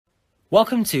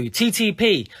Welcome to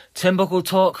TTP, Turnbuckle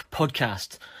Talk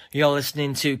Podcast. You're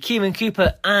listening to Kieran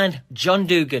Cooper and John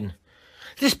Dugan.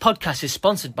 This podcast is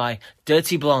sponsored by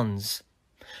Dirty Blondes.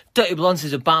 Dirty Blondes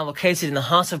is a bar located in the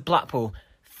heart of Blackpool,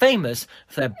 famous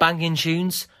for their banging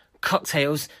tunes,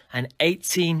 cocktails and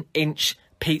 18-inch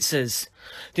pizzas.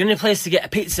 The only place to get a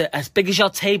pizza as big as your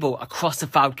table across the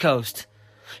Fylde Coast.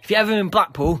 If you're ever in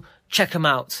Blackpool, check them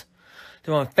out.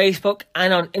 They're on Facebook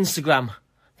and on Instagram.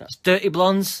 That's Dirty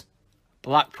Blondes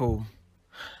Blackpool.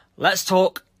 Let's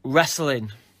talk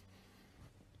wrestling.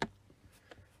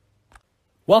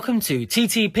 Welcome to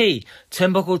TTP,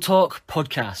 Turnbuckle Talk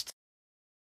Podcast.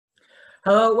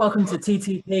 Hello, welcome to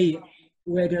TTP.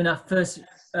 We're doing our first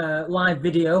live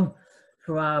video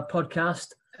for our podcast.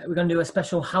 We're going to do a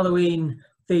special Halloween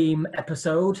theme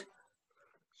episode.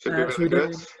 We're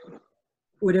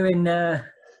doing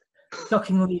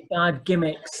shockingly bad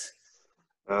gimmicks.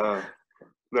 There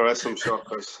are some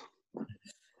shockers.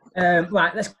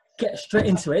 Right, let's get straight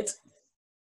into it.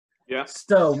 Yeah.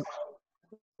 So,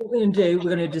 what we're going to do,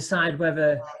 we're going to decide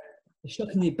whether the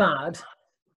shockingly bad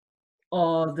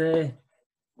or the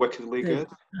wickedly good.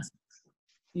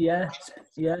 Yeah.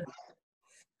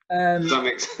 Does that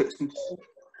make sense?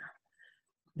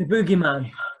 The boogeyman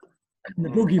and the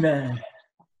boogeyman.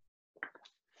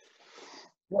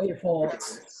 What are your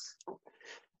thoughts?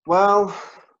 Well,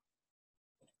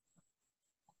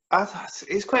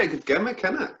 it's quite a good gimmick,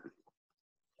 isn't it?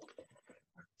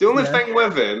 The only thing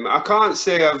with him, I can't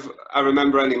say I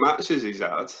remember any matches he's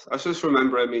had. I just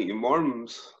remember him eating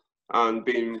worms and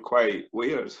being quite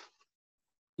weird.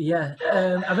 Yeah,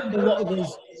 I remember a lot of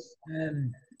his,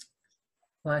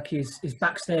 his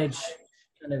backstage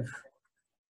kind of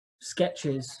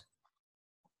sketches.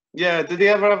 Yeah, did he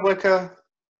ever have like a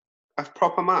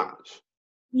proper match?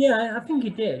 Yeah, I think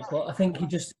he did, but I think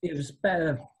it was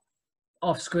better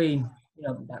off screen,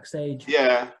 backstage.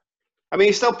 Yeah. I mean,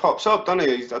 he still pops up, doesn't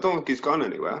he? I don't think he's gone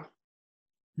anywhere.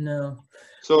 No.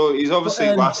 So he's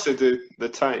obviously lasted the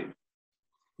time.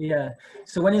 Yeah.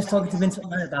 So when he was talking to Vince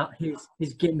McMahon about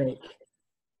his gimmick,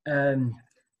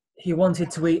 he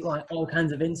wanted to eat like all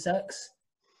kinds of insects,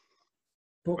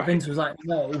 but Right. Vince was like,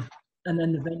 no. And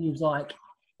then the venue was like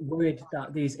worried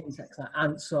that these insects, like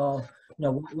ants or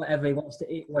whatever he wants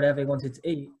to eat, whatever he wanted to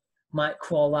eat, might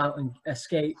crawl out and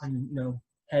escape and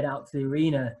head out to the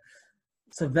arena.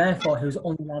 So therefore, he was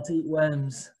only allowed to eat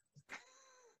worms,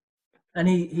 and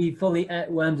he fully ate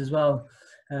worms as well.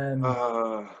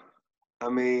 I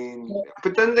mean,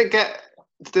 but then did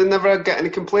they never get any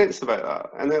complaints about that?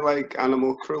 And they're like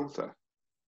animal cruelty.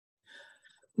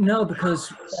 No,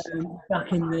 because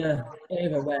back in the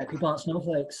era where people aren't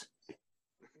snowflakes.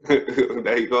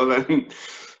 There you go then.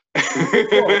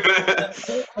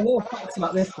 I know facts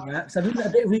about this, right? So I did a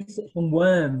bit of research on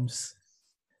worms.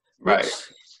 Right.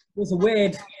 It was a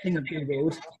weird thing I've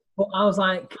googled, but I was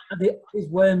like, is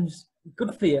worms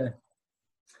good for you?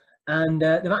 And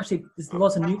there's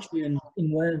lots of nutrients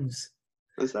in worms.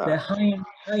 What's that? They're high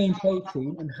in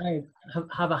protein and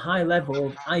have a high level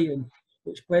of iron,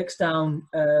 which breaks down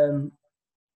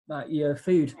your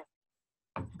food.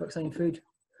 Breaks down your food.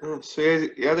 Oh, so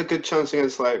he had a good chance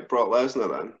against like Brock Lesnar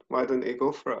then. Why didn't he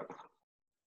go for it?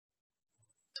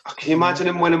 Oh, can you imagine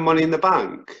him winning Money in the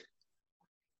Bank?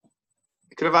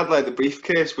 He could have had like the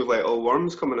briefcase with like all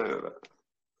worms coming out of it.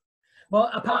 Well,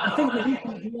 I think the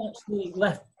reason he actually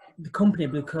left the company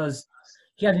because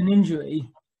he had an injury,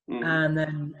 and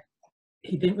then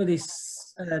he didn't really.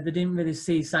 They didn't really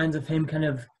see signs of him kind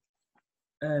of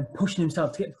pushing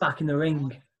himself to get back in the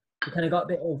ring. He kind of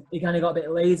got a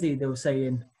bit lazy. They were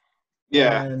saying.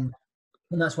 Yeah. And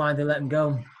that's why they let him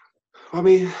go. I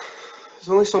mean, there's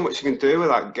only so much you can do with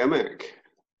that gimmick.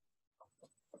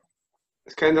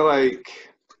 It's kind of like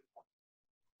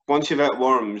once you've ate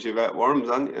worms,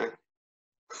 haven't you?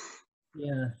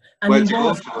 Yeah. And he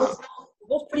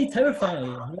was pretty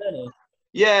terrifying, really.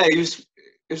 Yeah, he was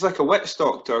like a witch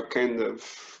doctor, kind of.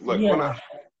 Like, with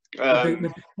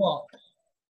the clock.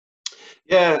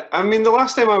 Yeah, I mean, the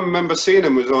last time I remember seeing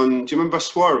him was on, do you remember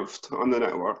Swerved on the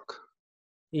network?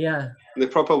 Yeah. And they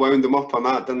proper wound him up on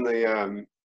that, didn't they?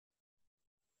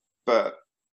 But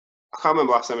I can't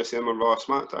remember last time I seen him on Raw or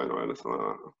SmackDown or anything like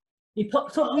that. He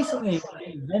popped up recently at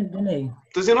an event, didn't he?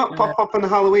 Does he not pop up on the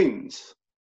Halloweens?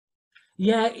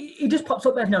 Yeah, he just pops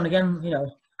up every now and again,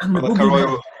 I'm the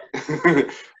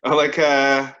or like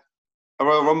a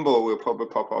Royal Rumble will probably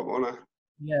pop up, won't it?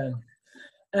 Yeah.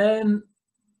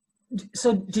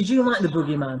 So, did you like the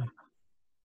Boogeyman?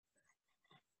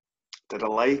 Did I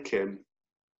like him?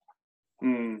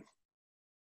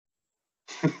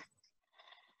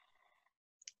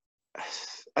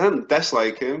 I didn't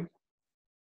dislike him.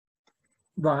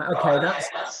 Right. Okay.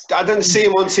 That's. I didn't see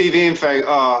him on TV and think,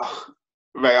 oh,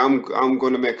 right, I'm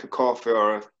going to make a coffee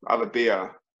or have a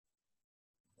beer.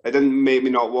 It didn't make me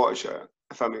not watch it,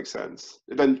 if that makes sense.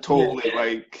 It didn't Yeah. totally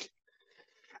like.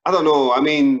 I don't know. I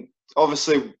mean,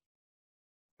 obviously,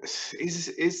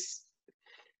 he's.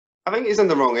 I think he's in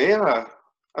the wrong era.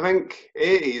 I think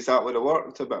 80s that would have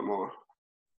worked a bit more.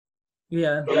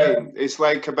 Yeah. I mean, it's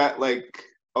like a bit like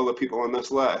other people on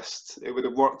this list. It would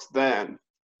have worked then,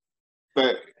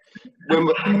 but when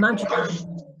I can imagine.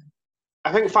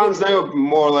 I think fans now are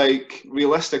more like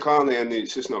realistic, aren't they? And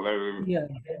it's just not very. Yeah.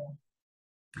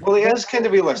 Well, he is kind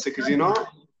of realistic, is he not?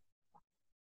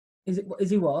 Is it?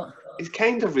 Is he what? He's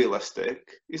kind of realistic.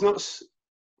 He's not.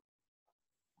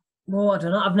 Well, I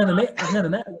don't know. I've never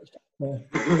met a witch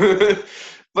doctor.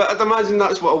 But I'd imagine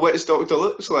that's what a witch doctor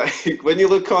looks like. When you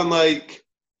look on like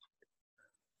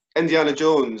Indiana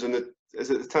Jones and is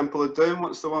it the Temple of Doom?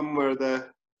 What's the one where the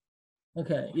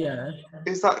Okay. Yeah.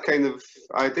 it's that kind of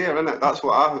idea, isn't it? That's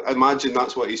what I imagine.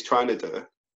 That's what he's trying to do.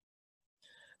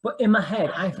 But in my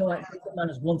head, I feel like this man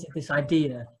has wanted this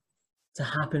idea to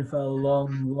happen for a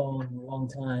long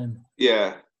time,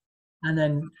 Yeah. and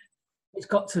then it's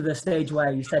got to the stage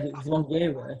where you said it was long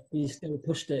era, but you still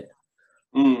pushed it.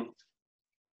 Mm.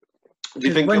 Do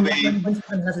you think when he'll be? when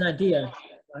someone has an idea,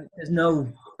 like, there's no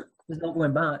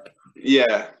going back.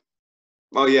 Yeah.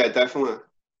 Oh yeah, definitely.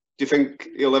 Do you think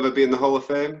he'll ever be in the Hall of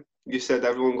Fame? You said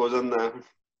everyone goes in there.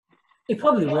 He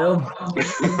probably will.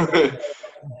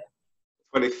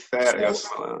 2030 or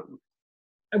something like that.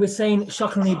 Are we saying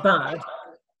shockingly bad,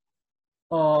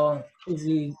 or is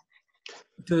he?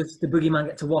 Does the boogeyman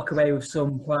get to walk away with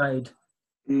some pride?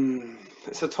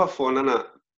 It's a tough one, isn't it?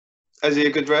 Is he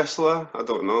a good wrestler? I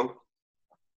don't know.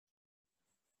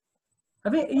 I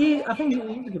think he's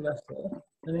a good wrestler.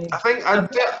 I mean,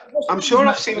 I'm sure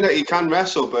I've seen that he can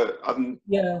wrestle, but I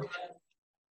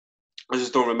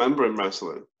just don't remember him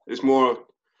wrestling. It's more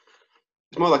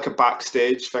like a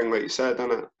backstage thing, like you said,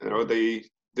 isn't it? You know, the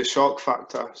shock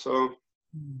factor. So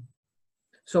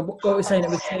what we're saying, it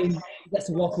was saying he gets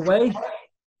to walk away.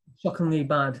 Shockingly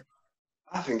bad.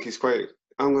 I think he's quite.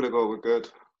 I'm gonna go with good.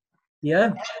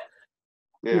 Yeah.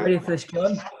 Yeah. You ready for this,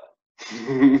 John?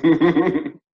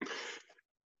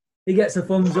 He gets a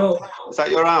thumbs up. Is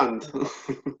that your hand?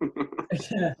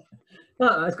 Yeah.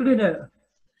 Oh, that's good, isn't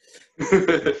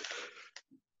it?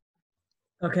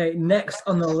 Okay, next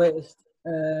on the list,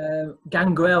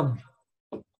 Gangrel.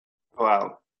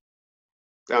 Wow.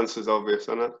 The answer's obvious,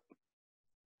 isn't it?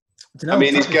 I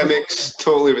mean, his gimmick's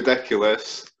totally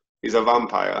ridiculous. He's a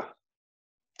vampire.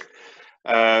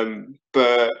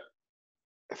 But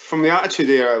from the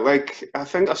Attitude Era, like, I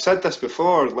think I've said this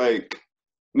before, like,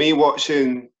 me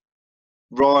watching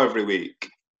Raw every week,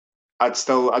 I'd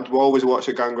always watch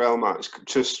a Gangrel match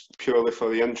just purely for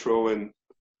the intro and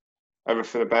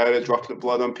everything about it, dropping the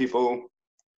blood on people.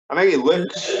 I think it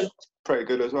looks pretty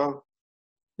good as well.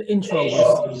 The intro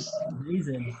was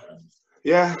amazing.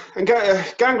 Yeah, and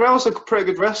Gangrel's a pretty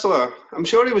good wrestler. I'm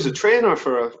sure he was a trainer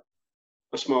for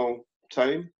a small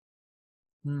time.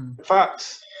 In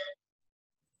fact,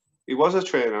 he was a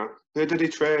trainer. Who did he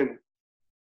train?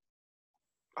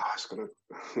 Oh, it's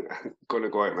gonna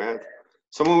go out my head.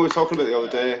 Someone we were talking about the other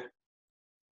day.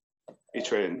 He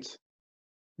trained.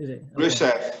 Did he? Okay.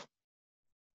 Rusev.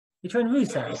 He trained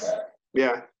Rusev?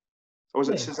 Yeah. Or was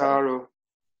it Cesaro?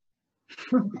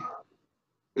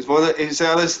 It's one of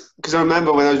because I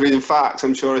remember when I was reading facts,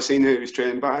 I'm sure I seen who he was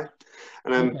trained by,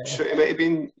 and I'm sure it might have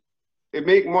been. It'd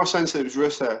make more sense that it was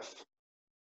Rusev,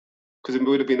 because it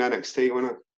would have been NXT,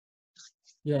 wouldn't it?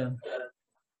 Yeah.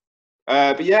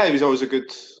 But yeah, he was always a good.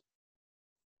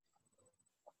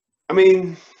 I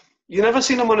mean, you never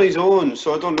seen him on his own,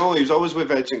 so I don't know. He was always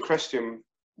with Edge and Christian,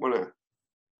 wasn't it?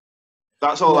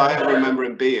 That's all I ever remember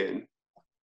him being.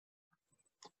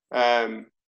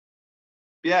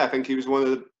 Yeah, I think he was one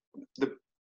of the.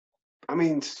 I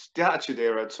mean, the Attitude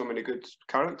Era had so many good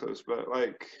characters, but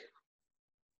like,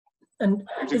 and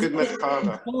he was a good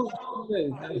mid-carder.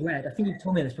 I read, I think you've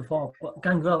told me this before, but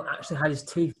Gangrel actually had his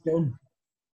teeth done.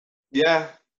 Yeah.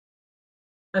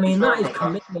 I mean, that is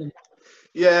commitment.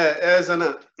 Yeah, it is, isn't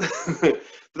it? But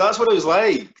that's what it was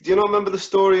like. Do you not remember the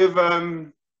story of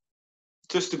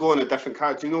just to go on a different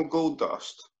character? You know,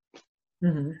 Goldust.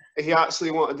 Mm-hmm. He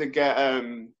actually wanted to get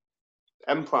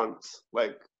implants,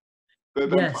 like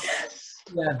boob implants.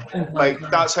 Yeah, like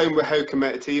that's how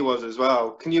committed he was as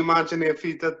well. Can you imagine if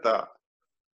he did that?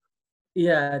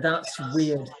 Yeah, that's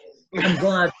weird. I'm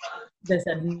glad they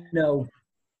said no.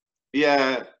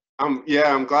 Yeah,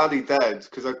 I'm glad he did,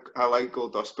 because I like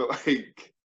Goldust, but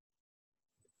like,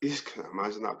 You just can't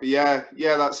imagine that. But yeah,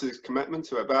 that's his commitment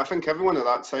to it. But I think everyone at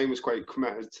that time was quite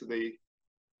committed to the.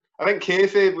 I think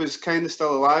kayfabe was kind of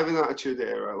still alive in that Attitude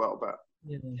Era a little bit.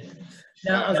 Yeah.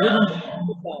 Now, I was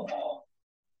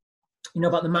reading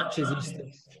about the matches and stuff.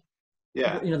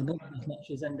 Yeah. The bloodbath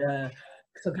matches, and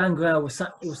so Gangrel was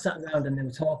sat around and they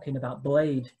were talking about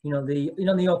Blade.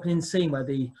 The opening scene where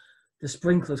the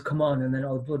sprinklers come on and then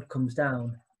all the blood comes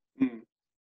down. Mm.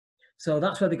 So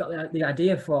that's where they got the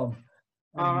idea from.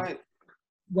 All right.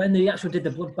 When they actually did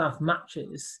the bloodbath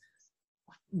matches,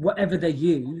 whatever they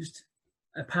used,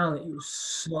 apparently it was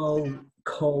so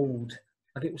cold,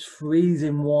 like it was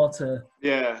freezing water.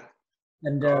 Yeah.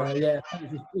 And it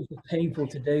was painful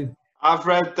to do. I've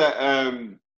read that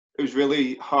it was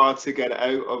really hard to get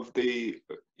out of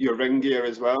your ring gear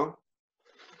as well.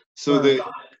 So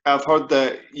I've heard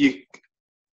that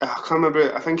I can't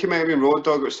remember. I think it might have been Road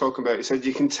Dogg was talking about it. He said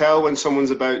you can tell when someone's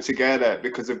about to get it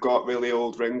because they've got really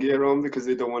old ring gear on because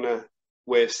they don't want to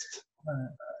waste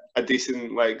a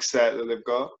decent set that they've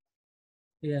got.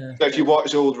 Yeah. So if you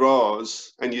watch old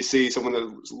Raws and you see someone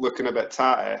that's looking a bit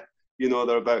tatty, you know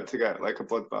they're about to get a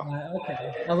bloodbath.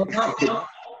 Okay.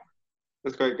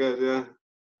 That's quite good, yeah.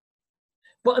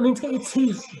 But I mean, to get your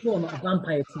teeth done like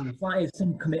vampire teeth, that is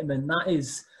some commitment.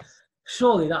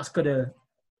 Surely that's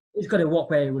he's got to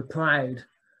walk away with pride.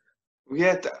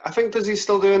 Yeah, I think, does he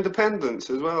still do Independence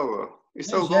as well, though? He's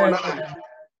still going out.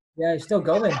 Yeah, he's still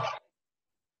going.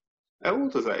 How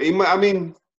old is he? I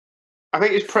mean, I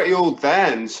think he's pretty old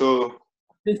then, so...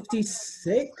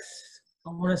 56, I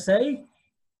want to say.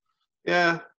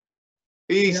 Yeah.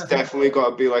 He's definitely got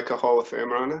to be a Hall of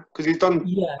Famer, hasn't he? Because he's done...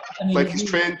 Yeah. I mean, he's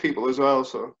trained people as well,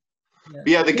 so... Yeah,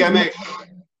 but yeah,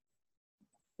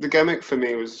 the gimmick for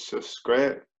me was just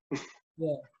great.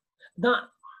 Yeah. That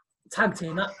tag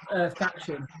team, that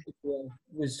faction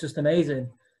was just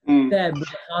amazing. Them with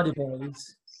the Hardy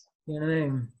Boys, you know what I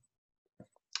mean?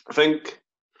 I think,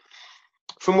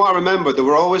 from what I remember, they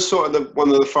were always sort of one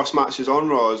of the first matches on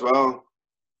Raw as well.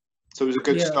 So it was a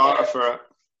good starter for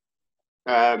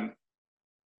it.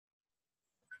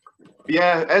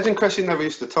 Yeah, Edge and Christian never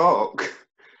used to talk.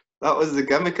 That was the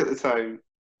gimmick at the time.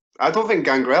 I don't think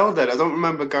Gangrel did. I don't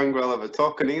remember Gangrel ever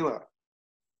talking either.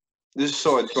 They just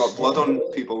sort of dropped blood on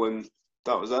people and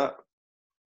that was it.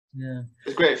 Yeah.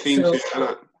 It's a great theme tune, isn't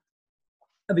it?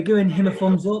 Are we giving him a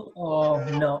thumbs up or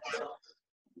not?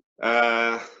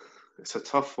 It's a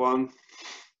tough one.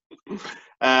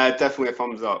 Definitely a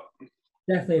thumbs up.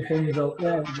 Definitely a thumbs up.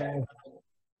 There we go.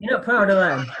 You're not proud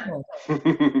of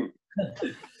them?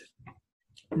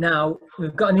 Now,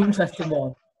 we've got an interesting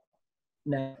one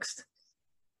next.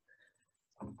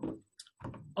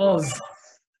 Oz.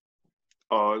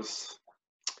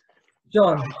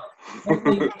 John,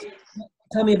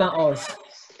 tell me about Oz.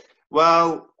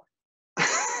 Well,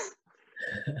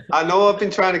 I know I've been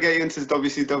trying to get you into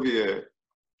WCW,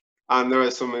 and there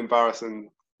are some embarrassing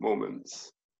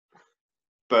moments.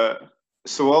 But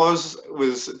so Oz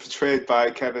was portrayed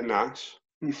by Kevin Nash,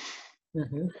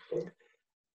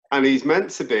 and he's meant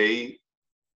to be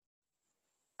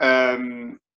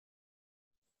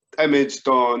imaged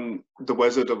on The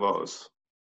Wizard of Oz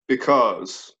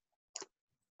because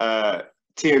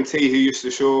TNT, who used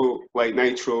to show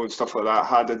Nitro and stuff like that,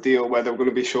 had a deal where they were going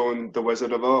to be showing The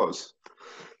Wizard of Oz.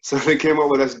 So they came up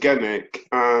with this gimmick,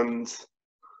 and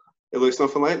it looks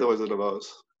nothing like The Wizard of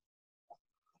Oz.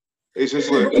 It's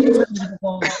just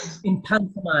in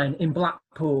pantomime in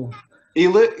Blackpool.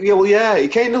 He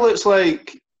kind of looks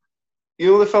like,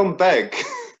 the film Big.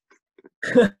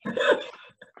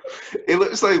 It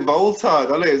looks like Voltar,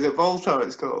 doesn't it? Is it Voltar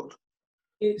it's called?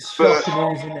 It's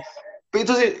shocking, isn't it? But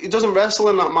he doesn't wrestle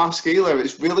in that mask either.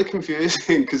 It's really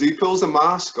confusing because he pulls the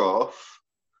mask off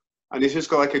and he's just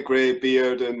got a grey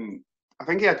beard and I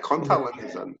think he had contact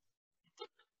lenses in.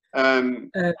 And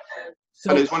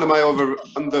it's one of my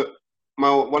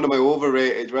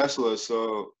overrated wrestlers,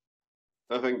 so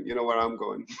I think you know where I'm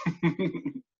going.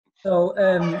 So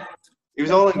he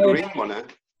was all in green,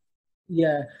 wasn't he?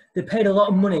 Yeah, they paid a lot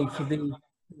of money for the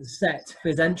set for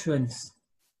his entrance.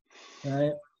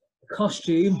 Right,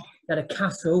 costume. He had a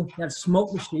castle. He had a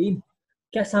smoke machine.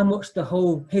 Guess how much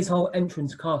his whole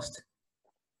entrance cost?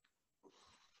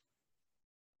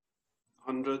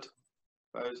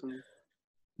 100,000.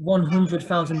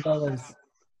 $100,000.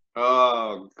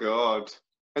 Oh God!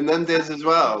 And them days as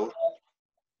well.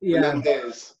 Yeah. And them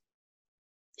days.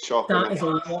 Shocking. That is a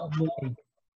lot of money.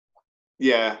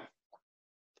 Yeah.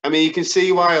 I mean, you can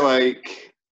see why,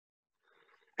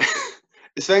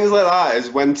 it's things like that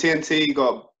is when TNT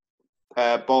got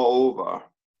bought over,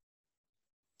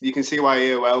 you can see why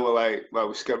AOL were well,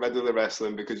 let's get rid of the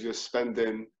wrestling because you're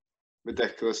spending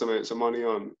ridiculous amounts of money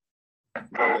on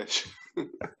rubbish.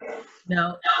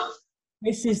 Now,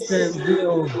 this is the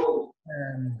real.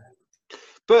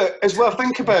 But as well,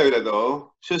 think about it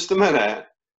though. Just a minute.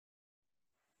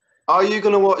 Are you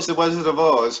going to watch The Wizard of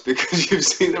Oz because you've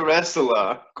seen a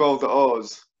wrestler called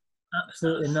Oz?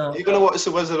 Absolutely not. You're going to watch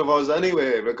The Wizard of Oz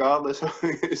anyway, regardless.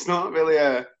 It's not really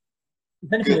a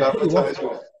good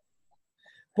advertisement.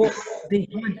 But they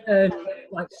had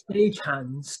like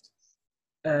stagehands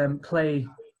play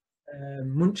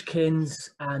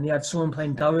Munchkins, and they had someone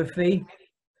playing Dorothy,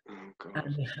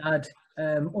 and they had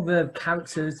other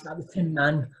characters like the Tin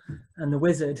Man and the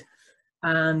Wizard.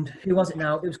 And who was it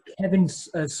now? It was Kevin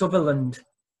Sutherland.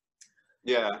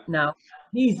 Yeah. Now,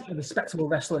 he's a respectable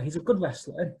wrestler. He's a good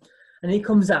wrestler. And he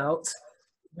comes out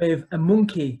with a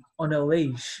monkey on a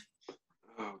leash.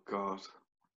 Oh, God.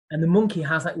 And the monkey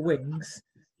has, like, wings.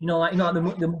 Like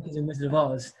the monkeys in Wizard of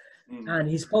Oz. And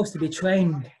he's supposed to be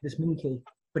trained, this monkey.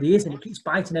 But he isn't. He keeps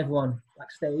biting everyone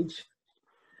backstage.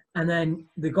 And then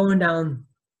they're going down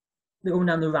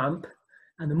the ramp.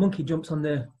 And the monkey jumps on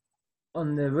the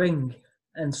ring.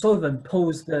 And Sullivan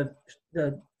pulls the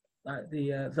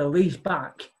leash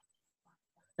back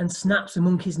and snaps the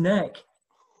monkey's neck.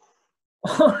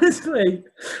 Honestly,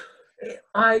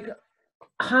 how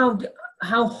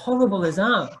horrible is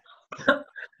that?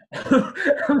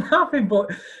 I'm laughing,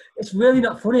 but it's really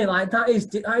not funny. Like that is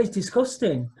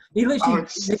disgusting. He literally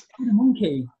the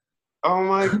monkey. Oh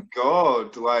my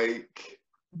God! Like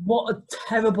what a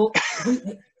terrible. At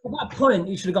that point,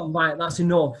 you should have gone right. That's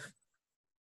enough.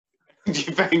 Do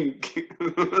you think?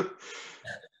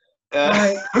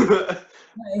 Right.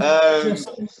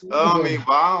 Oh me!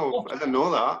 Wow! I didn't know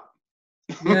that.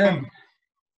 Yeah.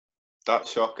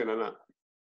 That's shocking, isn't it?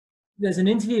 There's an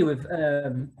interview with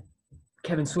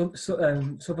Kevin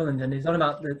Sutherland, and he's on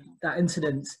about that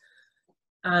incident,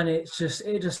 and it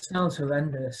just sounds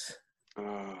horrendous.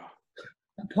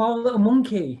 That poor little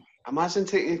monkey. Imagine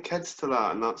taking your kids to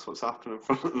that, and that's what's happening in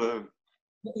front of them.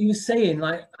 He was saying,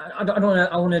 like, I don't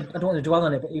want to dwell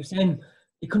on it, but he was saying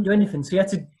he couldn't do anything, so he had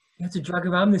to drag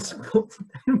around this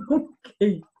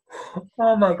monkey.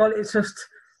 Oh my God, it's just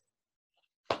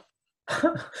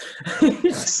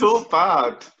it's so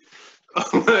bad.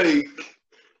 Like,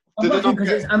 I'm not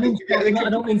because I don't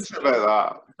mean about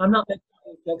that. I'm not making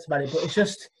jokes about it, but it's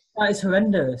just that is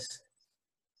horrendous.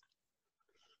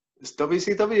 It's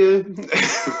WCW.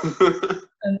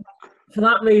 And for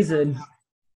that reason,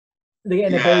 they're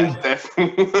getting a boo.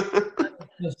 Definitely.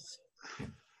 Just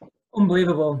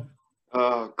unbelievable.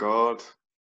 Oh God,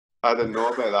 I didn't know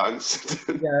about that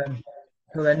incident. Yeah,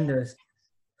 horrendous.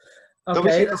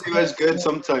 Okay, WCW is good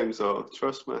sometimes, though.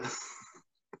 Trust me.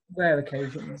 Rare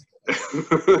occasions.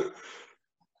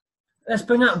 Let's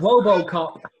bring out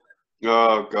RoboCop.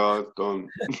 Oh God, don't.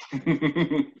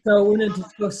 So we're going to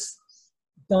discuss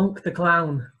Donk the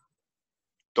Clown.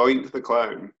 Doink the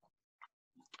Clown.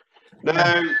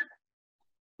 Now,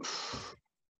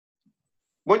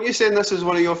 weren't you saying this is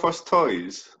one of your first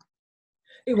toys?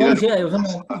 It was, yeah. It was one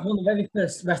of the very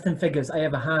first wrestling figures I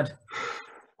ever had.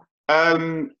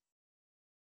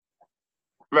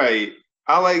 Right.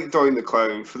 I like Doink the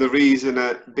Clown for the reason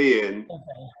it being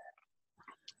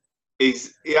he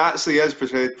actually is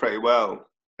portrayed pretty well,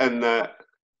 in that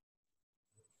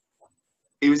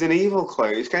he was an evil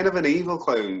clown. He's kind of an evil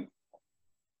clown,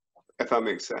 if that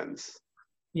makes sense.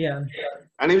 Yeah.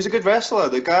 And he was a good wrestler.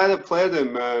 The guy that played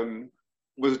him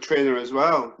was a trainer as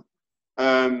well.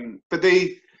 But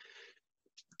there's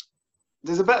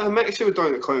a bit of a mixture with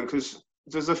Doink the Clown because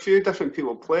there's a few different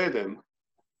people played him.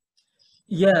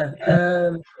 Yeah.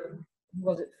 Who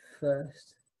was it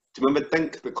first? Do you remember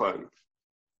Dink the Clown?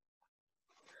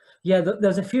 Yeah, there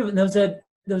was a few. There was a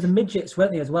midgets,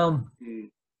 weren't there, as well?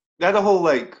 They had a whole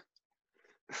I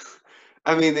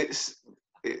mean, it's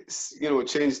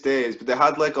changed days, but they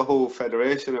had like a whole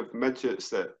federation of midgets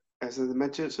that is it the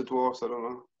midgets or dwarfs? I don't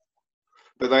know.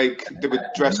 But like they would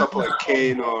dress up like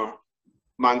Kane or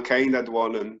Mankind had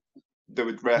one, and they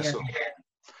would wrestle.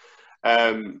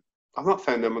 Yeah. I've not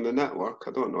found them on the network.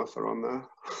 I don't know if they're on there.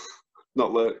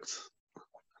 Not looked.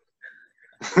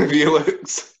 Have you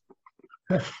looked?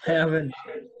 I haven't.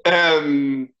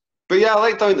 But yeah, I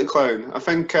like Doink the Clown. I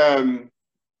think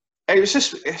it was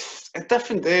just it's a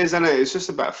different days, isn't it? It's just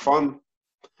a bit of fun.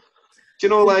 Do you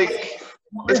know, like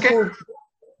what I feel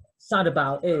sad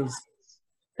about is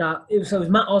that it was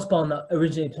Matt Osborne that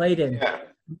originally played him. Yeah.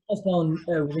 Osborne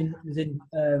was in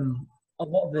a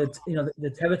lot of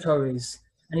the territories,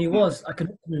 and he was like a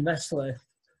wrestler.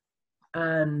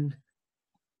 And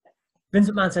Vince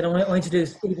McMahon said, I want to do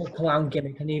this evil clown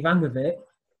gimmick, and he ran with it.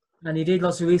 And he did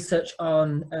lots of research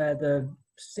on the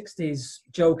 '60s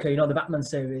Joker, you know, the Batman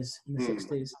series in the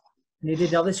 '60s, and he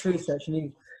did all this research,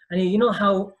 and he, you know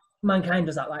how mankind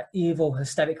does that like evil,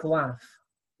 hysterical laugh,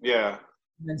 Yeah.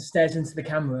 and then stares into the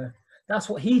camera. That's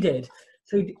what he did.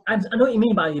 So I know what you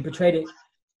mean by he portrayed it.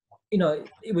 You know,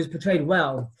 it was portrayed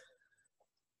well,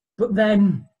 but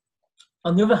then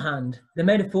on the other hand, they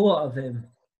made a fool out of him.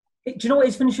 Do you know what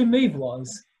his finishing move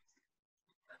was?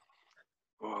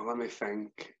 Oh, let me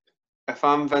think. If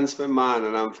I'm Vince McMahon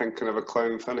and I'm thinking of a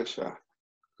clown finisher.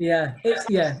 Yeah, it's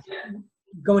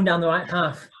going down the right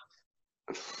path.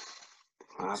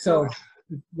 So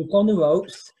you'd go on the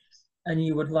ropes, and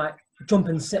you would like jump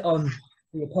and sit on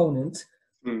the opponent.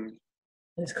 And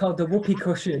it's called the whoopee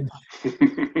cushion.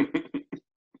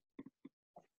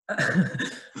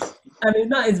 I mean,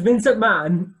 that is Vince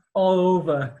McMahon all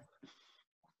over.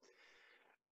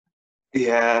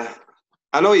 Yeah,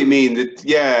 I know what you mean.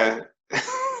 Yeah,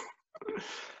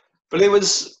 but it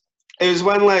was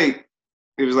when like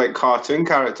it was like cartoon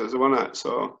characters, wasn't it?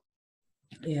 So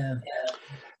yeah.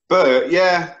 But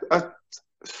yeah,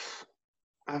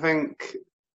 I think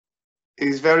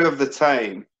he's very of the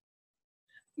time.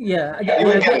 Yeah, you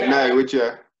wouldn't get it now, would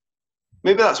you?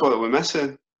 Maybe that's what we're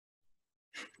missing.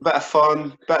 A bit of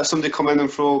fun, bit of somebody come in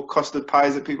and throw custard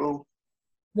pies at people.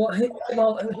 What?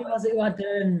 Well, who was it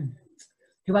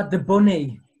who had the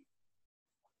bunny?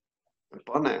 The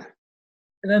bunny.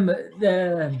 Remember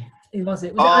who was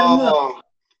it? What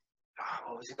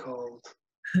was he called?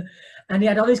 And he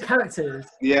had all these characters.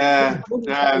 Yeah.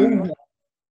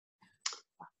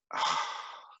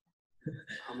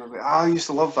 I used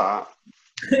to love that.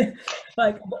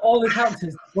 Like all the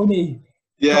characters, bunny.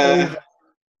 Yeah.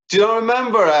 Do you not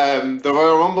remember the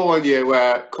Royal Rumble one year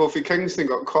where Kofi Kingston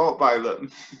got caught by them?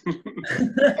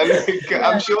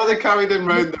 I'm sure they carried him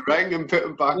round the ring and put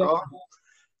him back on.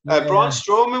 Braun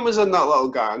Strowman was in that little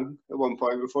gang at one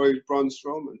point before he was Braun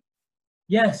Strowman.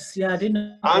 Yes, I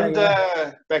didn't.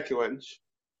 And Becky Lynch.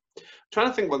 I'm trying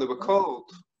to think what they were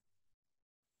called.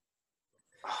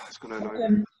 Oh, it's going to annoy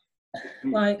me.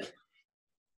 Like,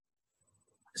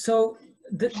 so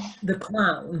the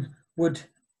clown would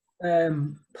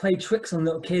play tricks on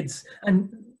little kids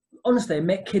and honestly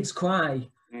make kids cry.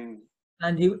 And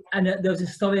there was a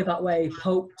story about where he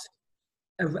poked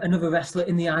another wrestler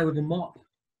in the eye with a mop.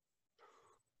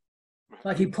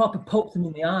 Like he proper poked them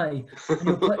in the eye, and he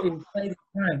would play the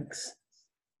pranks.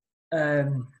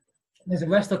 There's a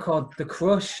wrestler called The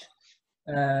Crush.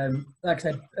 Like I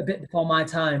said, a bit before my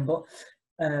time, but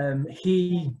him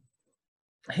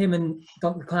and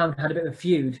Donkey the Clown had a bit of a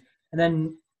feud, and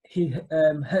then he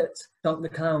hurt Donkey the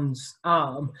Clown's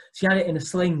arm. So he had it in a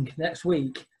sling next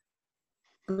week,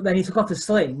 but then he took off the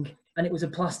sling, and it was a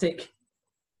plastic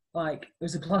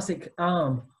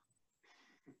arm.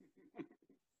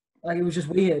 Like it was just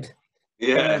weird.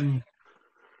 Yeah.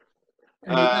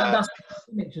 That's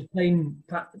just playing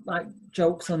like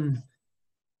jokes on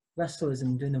wrestlers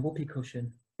and doing a whoopee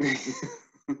cushion. I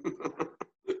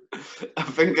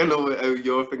think I know how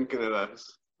you're thinking of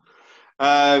this.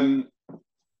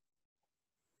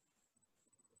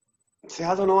 See,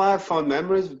 I don't know. I have fond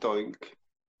memories of Doink.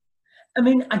 I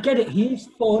mean, I get it. He is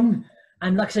fun,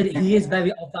 and like I said, he is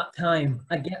very of that time.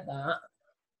 I get that.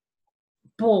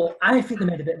 But I think they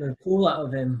made a bit of a fool out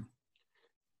of him.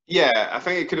 Yeah, I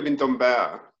think it could have been done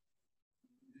better.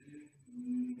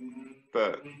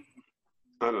 But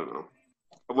I don't know.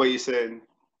 What are you saying?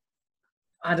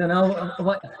 I don't know.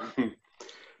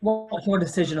 What's your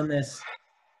decision on this?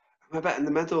 I'm a bit in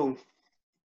the middle.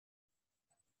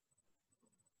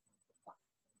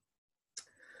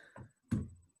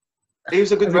 He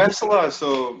was a good wrestler,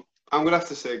 so I'm going to have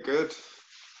to say good.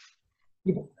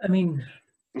 I mean,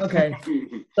 okay.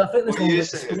 So I think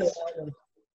this one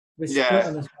we're split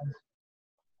on this one.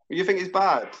 You think it's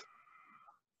bad?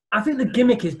 I think the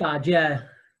gimmick is bad, yeah.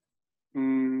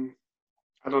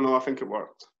 I don't know. I think it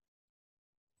worked.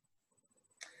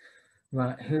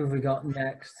 Right, who have we got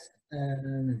next?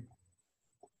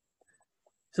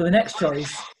 So the next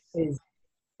choice is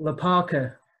La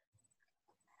Parka.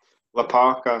 La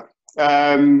Parka.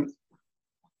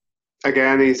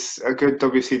 Again, he's a good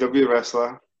WCW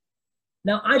wrestler.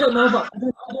 Now I don't know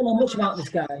much about this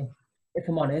guy, if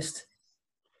I'm honest.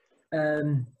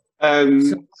 So tell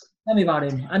me about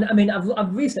him. And I mean,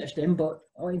 I've researched him, but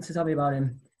I want you to tell me about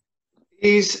him.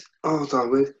 He's hold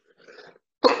on, wait.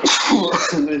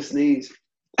 I'm gonna sneeze.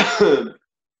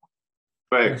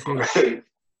 Right.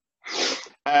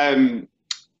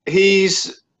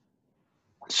 He's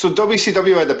so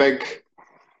WCW had a big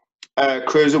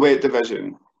cruiserweight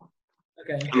division.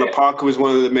 Okay. And La Parka was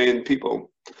one of the main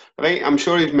people. I'm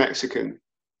sure he's Mexican.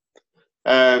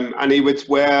 And he would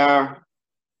wear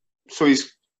so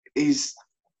he's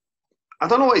I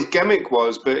don't know what his gimmick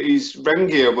was, but his ring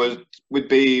gear would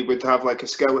have like a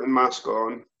skeleton mask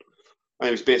on, and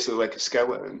he was basically like a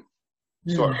skeleton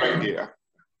sort of ring gear.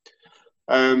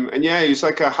 And yeah, he was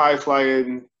like a high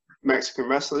flying Mexican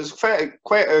wrestler. There's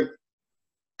quite a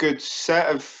good set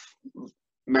of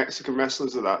Mexican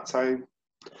wrestlers at that time.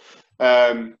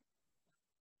 I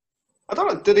don't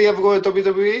know. Did he ever go to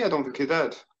WWE? I don't think he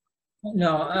did.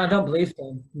 No, I don't believe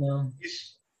so. No.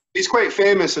 He's quite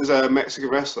famous as a Mexican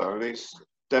wrestler, and he's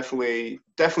definitely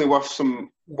worth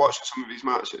watching some of his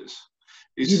matches.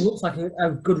 He looks like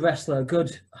a good wrestler, a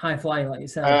good high flyer, like you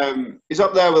said. He's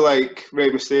up there with like Rey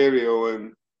Mysterio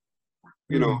and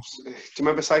do you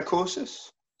remember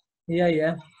Psychosis?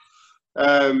 Yeah.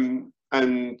 And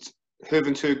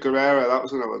Juventud Guerrera, that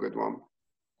was another good one.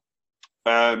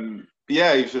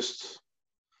 Yeah, he was just,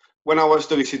 when I watched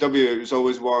WCW, it was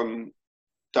always one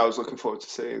that I was looking forward to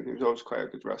seeing. He was always quite a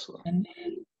good wrestler. And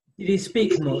did he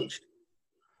speak much?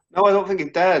 No, I don't think he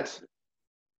did.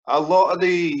 A lot of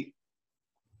the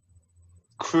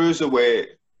cruiserweight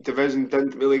division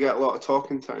didn't really get a lot of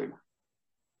talking time.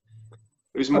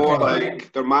 It was more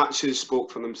like their matches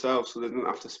spoke for themselves, so they didn't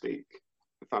have to speak,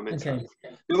 if that makes sense.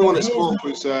 The other one that spoke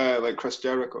was like Chris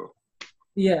Jericho.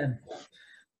 Yeah.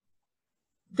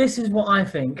 This is what I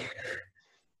think.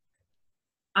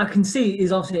 I can see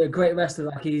he's obviously a great wrestler.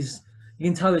 Like you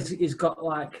can tell he's got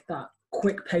like that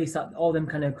quick pace that all them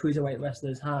kind of cruiserweight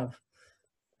wrestlers have.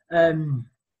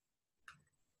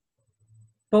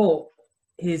 But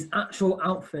his actual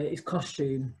outfit, his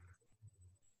costume,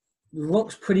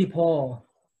 looks pretty poor.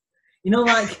 You know,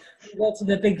 like you go to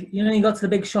the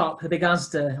big shop, the big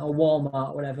Asda or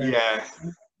Walmart, whatever. Yeah.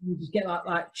 You just get that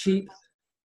like cheap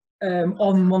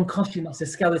on-one costume. That's a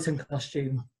skeleton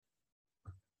costume.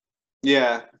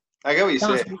 Yeah, I get what you're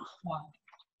saying.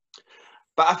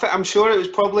 But I'm sure it was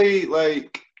probably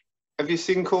like, have you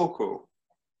seen Coco?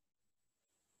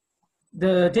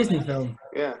 The Disney film?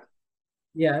 Yeah.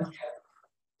 Yeah.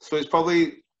 So it's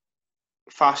probably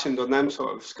fashioned on them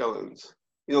sort of skeletons.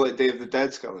 You know, like Day of the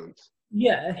Dead skeletons.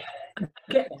 Yeah, I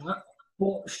get that.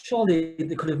 But surely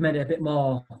they could have made it a bit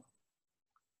more,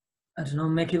 I don't know,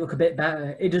 make it look a bit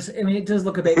better. It does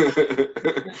look a bit...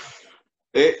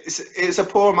 It's a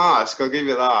poor mask, I'll give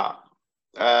you that.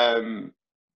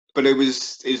 But it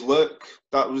was his look.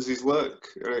 That was his look.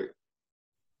 Right?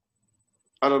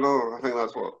 I don't know. I think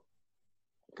that's what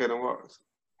kind of works.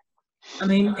 I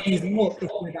mean, his look is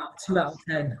about 2 out of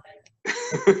 10.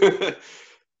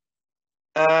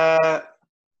 I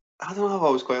don't know. I've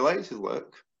always quite liked his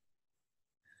look.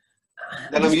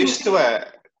 And I'm used to it.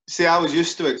 See, I was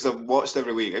used to it because I've watched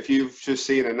every week. If you've just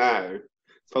seen it now, it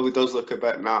probably does look a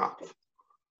bit naff.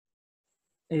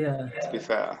 Yeah. To be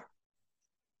fair.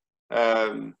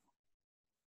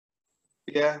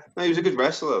 Yeah, no, he was a good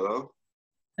wrestler though.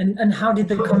 And how did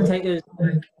the commentators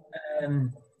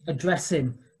address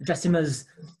him? Address him as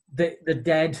the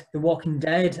dead, the Walking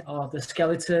Dead, or the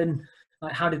skeleton?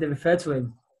 Like, how did they refer to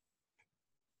him?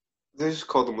 They just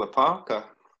called him Le Parker.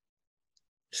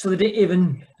 So they didn't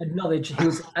even acknowledge he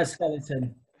was a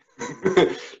skeleton.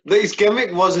 His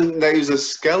gimmick wasn't that he was a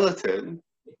skeleton.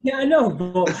 Yeah, I know,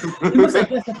 but he must have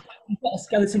got a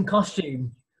skeleton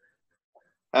costume.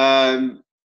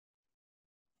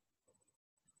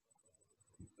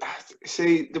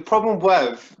 See, the problem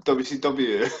with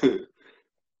WCW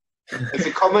is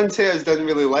the commentators didn't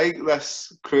really like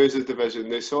this cruiser division.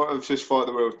 They sort of just thought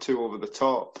they were too over the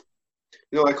top.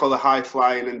 You know, like all the high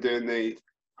flying and doing the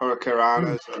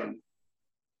hurricanranas and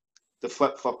the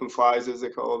flip flop and flies, as they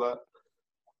call that.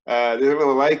 They didn't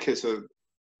really like it, so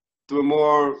they were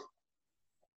more.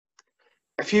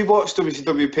 If you watch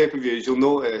WCW pay-per-views, you'll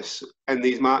notice in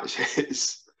these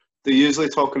matches they're usually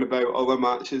talking about other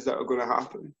matches that are going to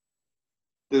happen.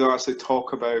 They don't actually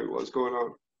talk about what's going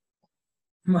on.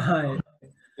 Right.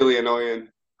 Really annoying.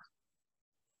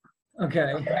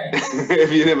 Okay.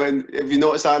 Have you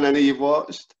noticed that in any you've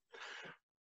watched?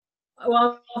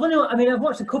 Well, I've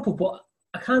watched a couple, but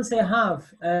I can't say I have.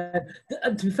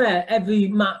 To be fair, every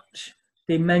match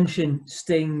they mention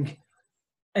Sting,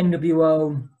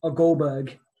 NWO, or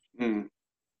Goldberg.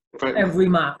 Every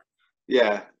match.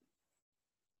 Yeah.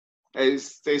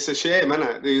 It's a shame, isn't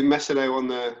it? They're missing out on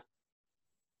the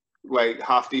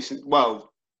half decent.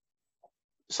 Well,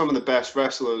 some of the best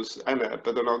wrestlers in it,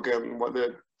 but they're not getting what they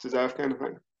deserve, kind of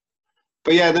thing.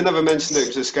 But yeah, they never mentioned it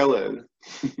was a skeleton.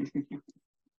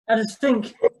 I just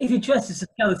think if you dress as a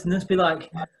skeleton, let's be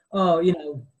like, oh,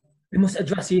 we must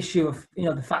address the issue of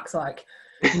the facts, like,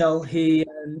 he.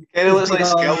 It looks like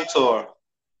Skeletor.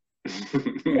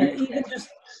 Yeah,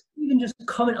 even just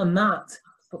comment on that.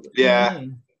 Yeah.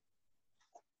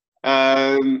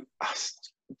 The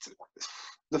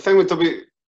thing with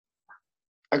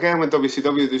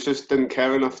WCW, they just didn't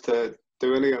care enough to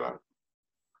do any of that.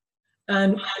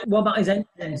 And what about his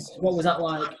entrance? What was that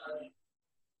like?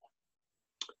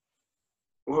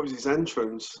 What was his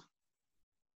entrance?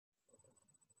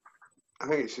 I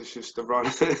think it's just a run.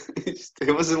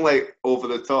 It wasn't like over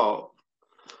the top.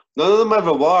 None of them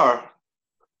ever were.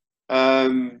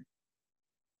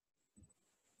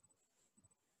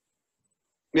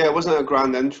 Yeah, it wasn't a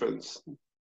grand entrance.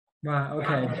 Right,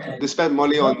 okay. They spent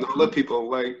money on other people,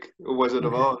 like a Wizard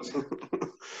of Oz.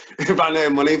 They ran out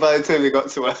of money by the time they got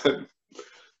to him.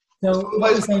 So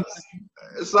what you're saying?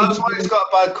 So that's why he's got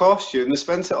a bad costume. They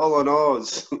spent it all on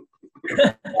Oz.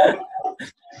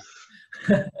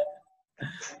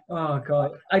 Oh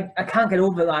god, I can't get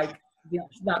over like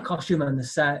that costume and the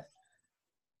set.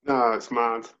 No, it's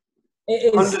mad.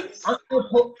 It is. I'm gonna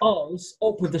put Oz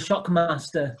up with the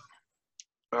Shockmaster.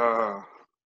 The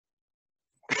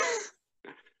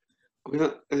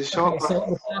shock. Okay,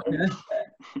 so Parker,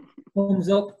 thumbs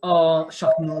up or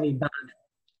shockingly bad?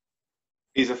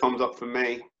 He's a thumbs up for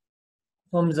me.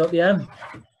 Thumbs up, yeah.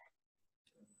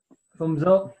 Thumbs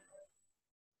up.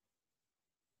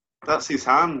 That's his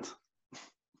hand.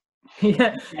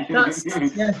 Yeah, that's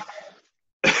yeah.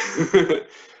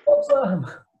 Awesome.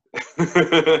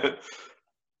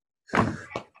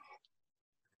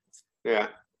 Yeah.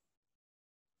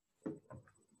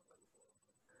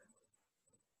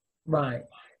 Right.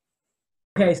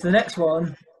 Okay, so the next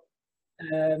one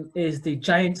is the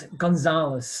Giant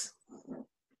Gonzalez.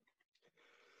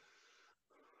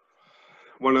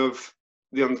 One of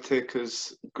the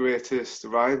Undertaker's greatest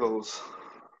rivals.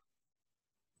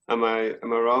 Am I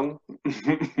wrong?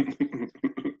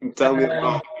 Tell me I'm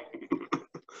wrong.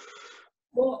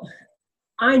 Well,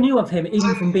 I knew of him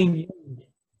even from being young.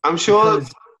 I'm sure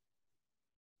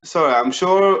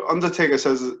Undertaker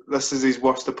says this is his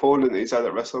worst opponent he's had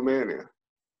at WrestleMania.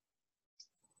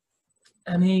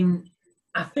 I mean,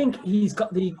 I think he's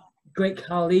got the Great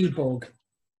Khali bug.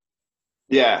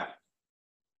 Yeah.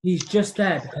 He's just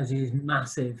there because he's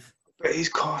massive. But his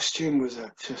costume was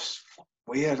just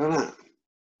weird, isn't it?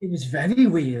 It was very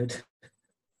weird.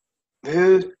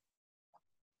 Who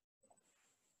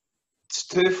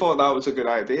thought that was a good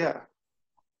idea?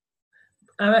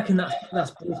 I reckon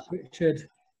that's Bruce Pritchard.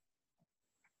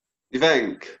 You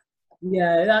think?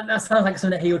 Yeah, that sounds like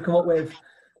something that he would come up with.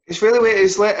 It's really weird.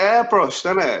 It's like airbrushed,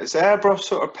 isn't it? It's airbrushed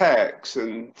sort of pecs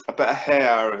and a bit of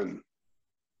hair and.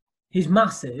 He's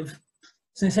massive,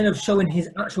 so instead of showing his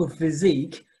actual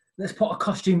physique, let's put a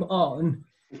costume on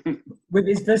with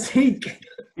his physique.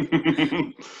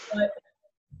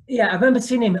 Yeah, I remember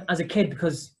seeing him as a kid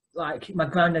because, like, my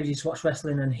granddad used to watch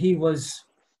wrestling, and he was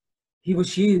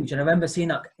huge. And I remember seeing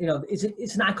that. You know, it's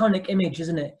an iconic image,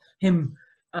 isn't it? Him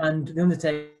and the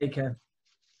Undertaker.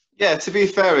 Yeah, to be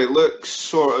fair, it looks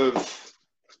sort of.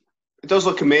 It does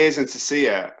look amazing to see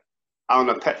it on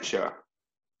a picture,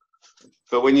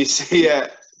 but when you see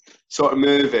it sort of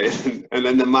moving and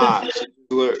then the match, it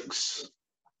looks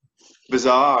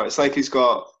bizarre. It's like he's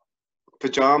got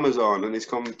pajamas on and he's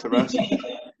come to wrestle. Do you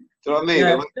know what I mean?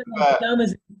 Yeah,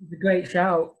 pajamas is a great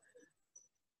shout.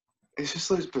 It just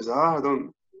looks bizarre. I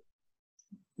don't.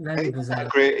 Very bizarre.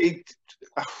 Great.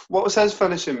 What was his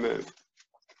finishing move?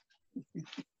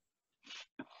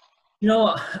 You know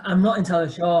what? I'm not entirely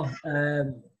sure.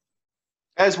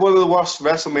 It's one of the worst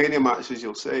WrestleMania matches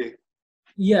you'll see.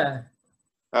 Yeah.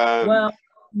 Well,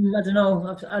 I don't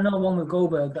know. I know one with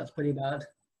Goldberg. That's pretty bad.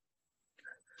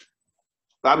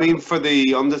 I mean, for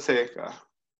the Undertaker.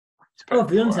 Oh,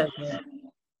 for the Undertaker.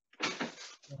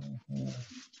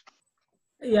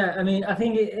 Yeah, I mean, I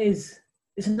think it's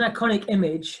an iconic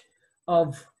image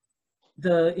of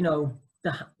the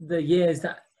years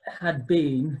that had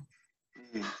been.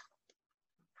 Mm.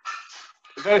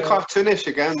 Very cartoonish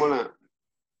again, wasn't it?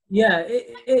 Yeah,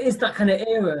 it is that kind of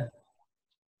era.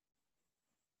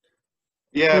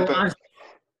 Yeah, but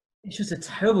it's just a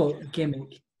terrible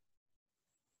gimmick.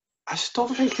 I just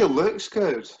don't think he looks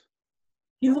good.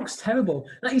 He looks terrible.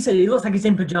 Like you said, he looks like he's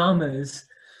in pajamas.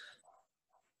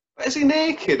 Is he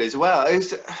naked as well? I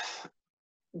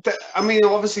mean,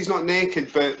 obviously he's not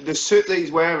naked, but the suit that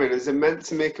he's wearing, is it meant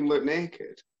to make him look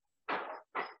naked?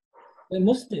 It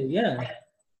must do, yeah.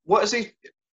 What is he?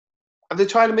 Are they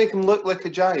trying to make him look like a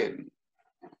giant?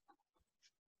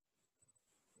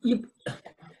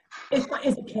 If that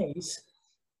is the case,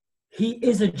 he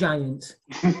is a giant.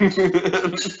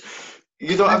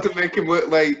 You don't have to make him look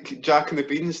like Jack and the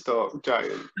Beanstalk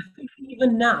giant. I think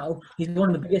even now, he's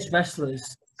one of the biggest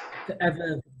wrestlers to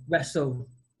ever wrestle.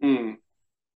 Mm.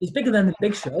 He's bigger than the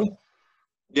Big Show.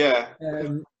 Yeah.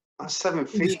 That's 7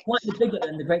 He was feet. slightly bigger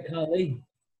than the Great Khali.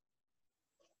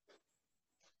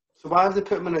 So why have they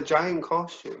put him in a giant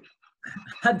costume?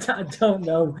 I don't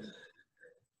know.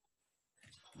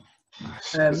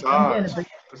 It's I'm bizarre. getting a bit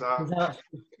bizarre.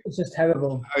 It's just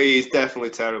terrible. Oh, he's definitely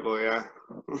terrible, yeah.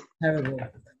 Terrible.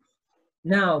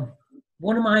 Now,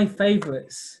 one of my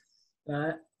favourites,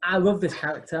 I love this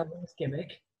character, I love this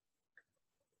gimmick.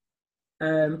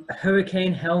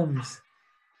 Hurricane Helms.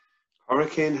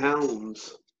 Hurricane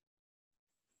Helms.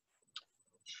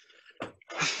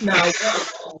 Now,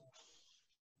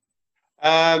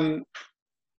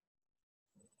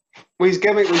 well, his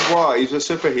gimmick was what? He's a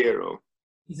superhero.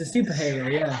 he's a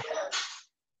superhero, yeah.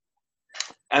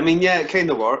 I mean, yeah, it kind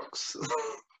of works.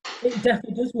 It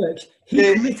definitely does work.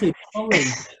 He committed fully.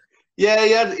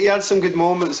 Yeah, he had some good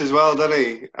moments as well, didn't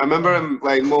he? I remember him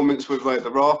like moments with like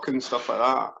The Rock and stuff like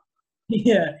that.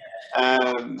 Yeah.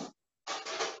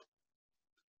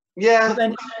 Yeah. But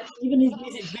then even his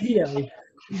music video,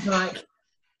 he's like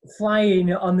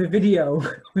flying on the video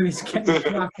with his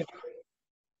tracker.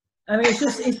 I mean, it's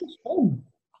just fun.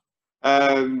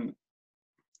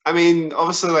 I mean,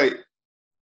 obviously, like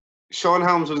Sean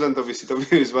Helms was in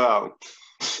WCW as well.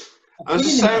 I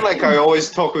just sound like I always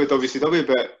talk about WCW,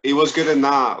 but he was good in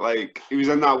that. Like he was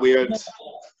in that weird.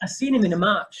 I seen him in a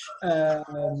match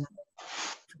for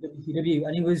WCW,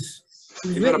 and he was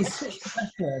really such a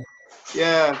wrestler.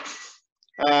 Yeah.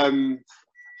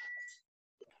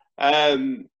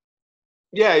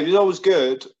 Yeah, he was always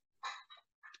good.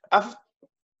 I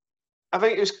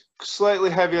think he was slightly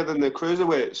heavier than the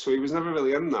cruiserweight, so he was never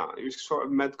really in that. He was sort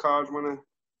of mid card, wasn't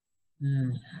he?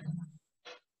 Mm.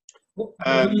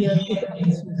 He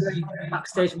had some great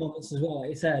backstage moments as well.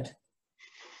 He said.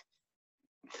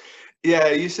 Yeah,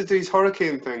 he used to do his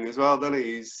hurricane thing as well, didn't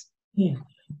he? Yeah.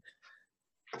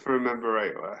 If I remember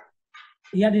rightly.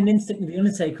 He had an instinct with the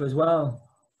Undertaker as well,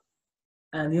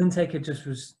 and the Undertaker just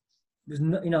was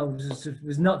not,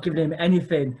 was not giving him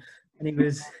anything, and he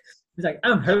was like,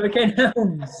 "I'm Hurricane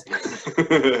Helms."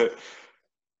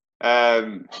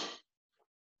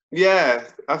 Yeah,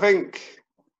 I think.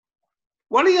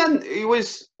 When he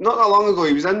was not that long ago.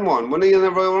 He was in one. Wasn't he in the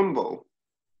Royal Rumble?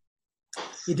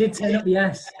 He did turn up,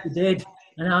 yes, he did,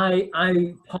 and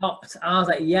I popped. I was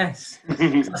like, yes.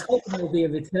 I was hoping there would be a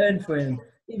return for him,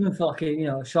 even for like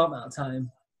a short amount of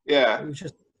time. Yeah, it was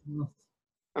just.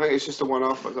 I think it's just a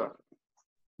one-off, was it?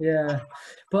 Yeah,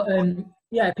 but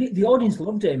yeah, the audience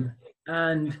loved him,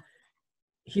 and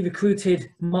he recruited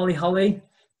Molly Holly.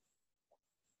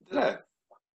 Did it?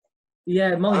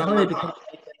 Yeah, Molly Holly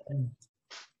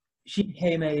she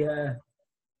became a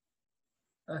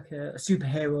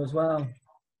superhero as well.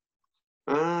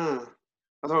 Ah,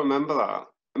 I don't remember that.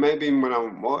 It may have been when I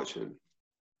was watching.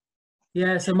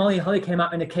 Yeah, so Molly Holly came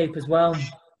out in a cape as well.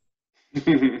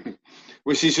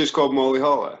 Was she just called Molly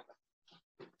Holly?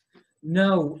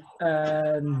 No,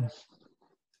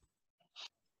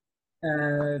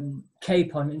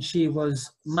 cape on, and she was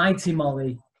Mighty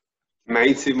Molly.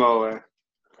 Mighty Molly.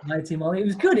 Mighty Molly. It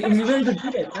was good. It was a really good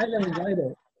gimmick. I really enjoyed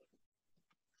it.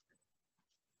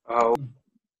 Oh,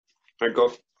 my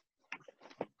God.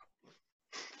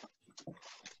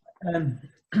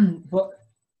 But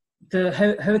the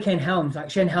Hurricane Helms, like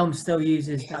Shane Helms, still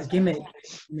uses that gimmick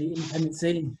in the independent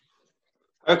scene.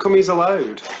 How come he's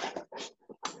allowed?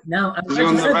 Now, is he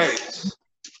on the race?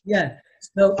 Yeah,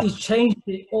 so he's changed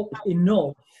it up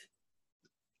enough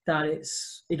that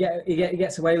he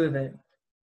gets away with it.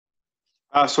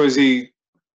 So has he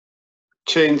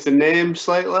changed the name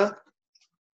slightly?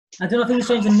 I don't know if he's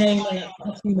changed the name and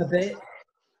costume a bit.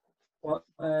 But,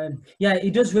 yeah, he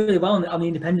does really well on the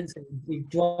independent scene. He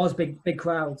draws big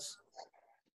crowds.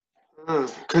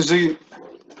 Because he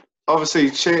obviously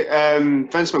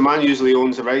Vince McMahon usually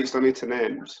owns the rights, doesn't he, to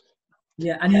names?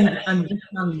 Yeah, and this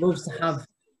man loves to have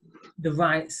the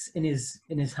rights in his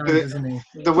hands, doesn't he?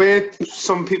 The way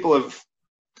some people have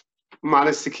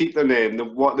managed to keep their name,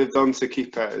 what they've done to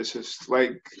keep it is just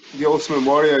like the Ultimate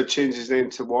Warrior changed his name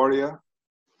to Warrior.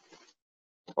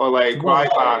 Or like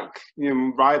Ryback,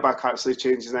 Ryback actually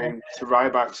changed his name to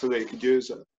Ryback so that he could use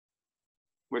it.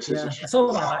 Which is I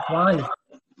saw Ryback live,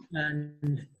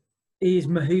 and he's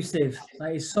massive.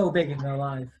 Like he's so big in real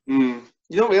life. You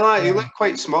don't realise he looked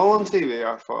quite small on TV.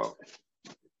 I thought.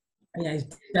 Yeah, he's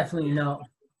definitely not.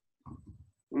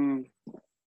 What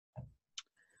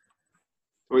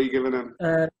are you giving him?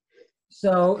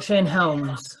 So Shane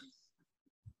Helms.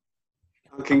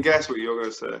 I can guess what you're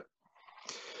going to say.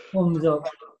 Thumbs up.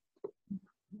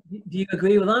 Do you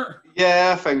agree with that?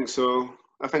 Yeah, I think so.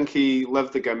 I think he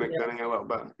lived the gimmick, didn't he, a little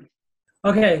bit.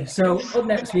 Okay, so up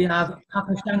next we have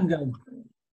Papa Shango.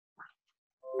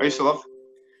 I used to love.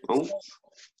 Oh.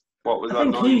 What was I that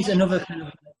think noise? he's another kind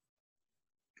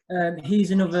of.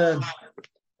 He's another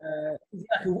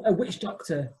like a witch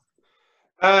doctor.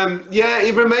 Yeah,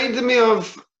 he reminded me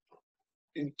of.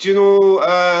 Do you know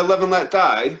Live and Let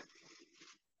Die?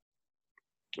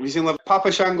 Have you seen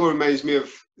Papa Shango reminds me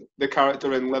of the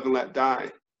character in Live and Let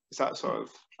Die. It's that sort of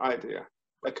idea.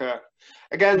 Like a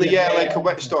like a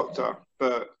witch doctor,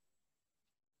 but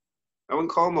I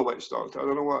wouldn't call him a witch doctor. I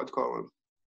don't know what I'd call him.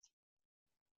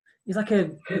 He's like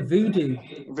a voodoo.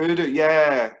 Voodoo,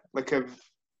 yeah, like a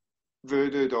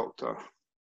voodoo doctor.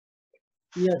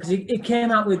 Yeah, because he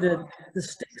came out with the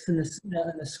sticks and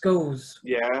the skulls.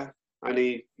 Yeah, and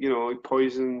he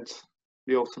poisoned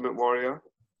the Ultimate Warrior,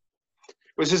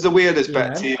 which is the weirdest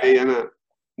bit of TV, isn't it?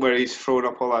 Where he's throwing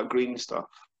up all that green stuff.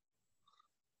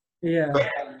 Yeah. But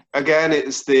again,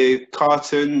 it's the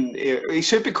cartoon. He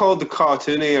should be called the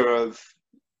cartoon era of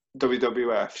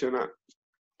WWF, shouldn't it?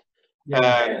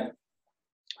 Yeah.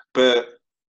 But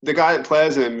the guy that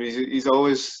plays him, he's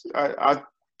always. I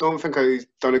don't think he's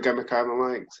done a gimmick I haven't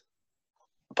liked,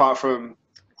 apart from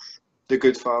the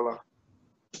Good Father.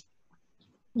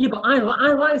 Yeah, but I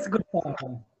like the Good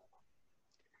Father.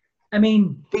 I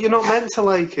mean, but you're not meant to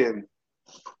like him,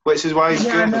 which is why he's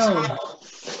good. I know.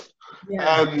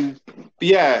 Yeah. But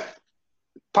yeah,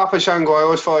 Papa Shango, I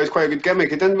always thought he was quite a good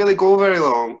gimmick. It didn't really go very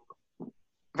long.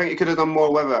 I think he could have done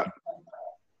more with it.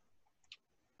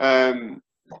 And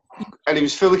he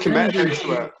was fully committed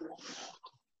to it.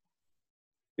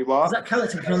 You what? That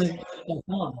character can only go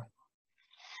far.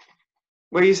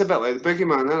 Well, he's a bit like the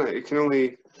boogeyman, isn't it? He can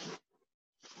only.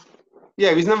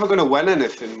 Yeah, he was never going to win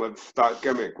anything with that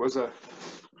gimmick, was he?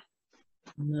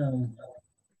 No.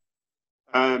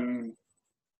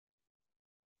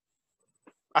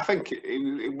 I think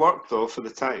it worked though for the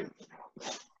time.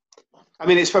 I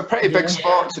mean, it's a pretty big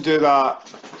spot to do that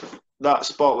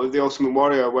spot with the Ultimate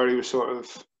Warrior, where he was sort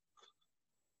of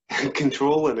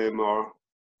controlling him, or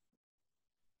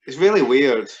it's really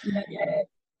weird. Yeah.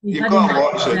 You've got to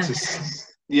watch it.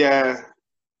 Yeah.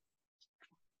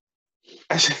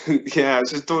 I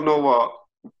just don't know what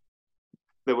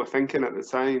they were thinking at the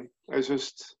time. It's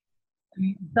just.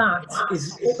 That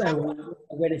is up there with the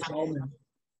weirdest moment.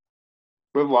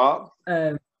 With what?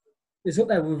 It's up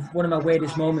there with one of my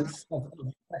weirdest moments of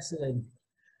wrestling.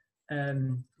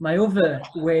 My other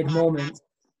weird moment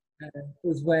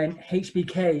was when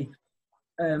HBK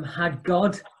had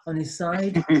God on his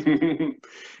side.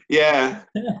 Yeah.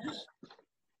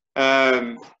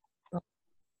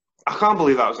 I can't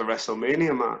believe that was a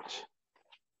WrestleMania match.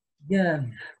 Yeah.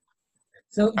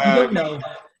 So if you don't know,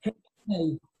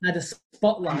 HBK had a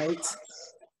spotlight,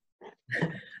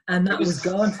 and that was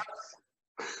God.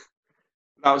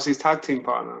 That was his tag team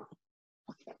partner.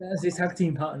 That was his tag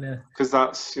team partner. Because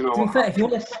that's, To be fair, if you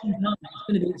want a tag team partner,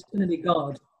 it's gonna be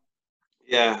God.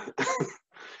 Yeah.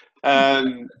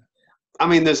 I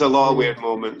mean, there's a lot of weird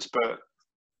moments, but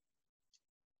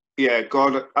yeah,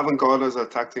 having God as a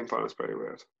tag team partner is pretty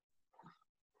weird.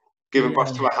 Giving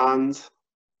birth to a hand.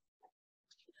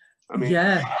 I mean,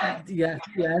 yeah.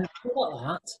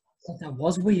 What that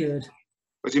was weird.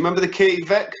 But do you remember the Katie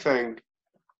Vick thing?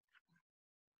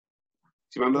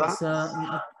 Do you remember that?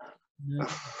 No.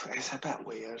 It's a bit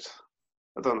weird.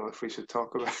 I don't know if we should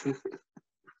talk about it.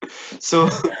 So,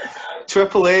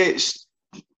 Triple H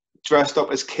dressed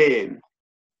up as Kane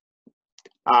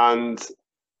and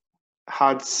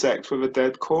had sex with a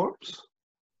dead corpse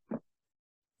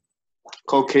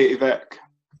called Katie Vick.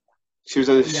 She was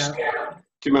in a.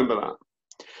 Do you remember that?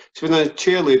 She was in a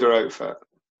cheerleader outfit.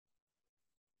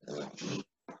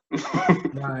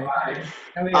 Right.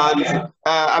 And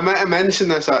I meant to mention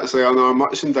this actually on our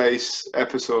merchandise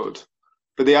episode,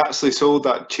 but they actually sold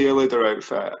that cheerleader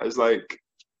outfit as like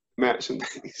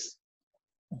merchandise.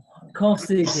 Of course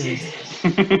they did.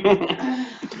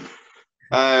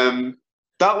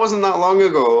 That wasn't that long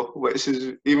ago, which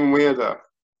is even weirder.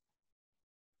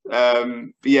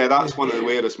 But yeah, that's one of the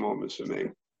weirdest moments for me,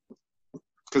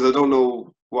 because I don't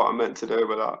know what I meant to do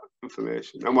with that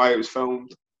information and why it was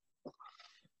filmed.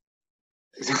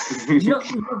 Do you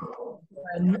know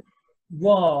when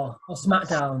Raw or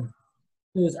SmackDown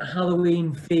there was a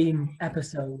Halloween theme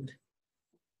episode?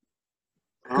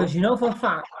 Because you know for a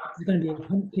fact there's going to be a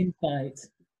pumpkin fight.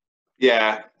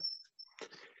 Yeah.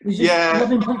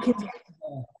 Loving pumpkins.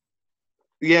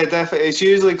 Yeah, definitely. It's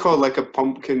usually called like a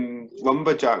pumpkin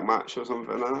lumberjack match or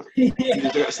something like that. You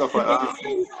get stuff like that.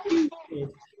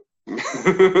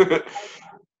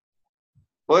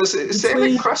 Well, it's same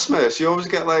like Christmas. You always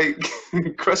get like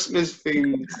Christmas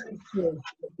themed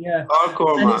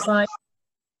hardcore and match. It's like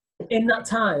in that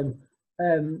time,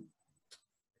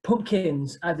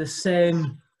 pumpkins are the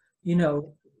same,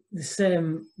 the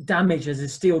same damage as a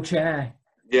steel chair.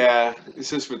 Yeah, it's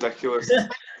just ridiculous.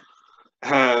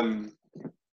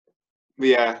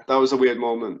 Yeah, that was a weird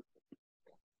moment.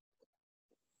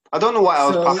 I don't know what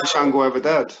else Papa Shango ever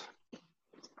did.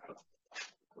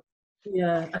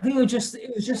 Yeah, I think it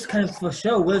was just kind of for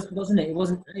show, wasn't it? It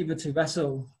wasn't able to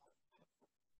wrestle.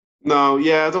 No,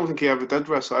 yeah, I don't think he ever did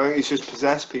wrestle. I think he's just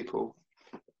possessed people.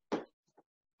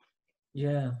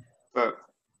 Yeah. But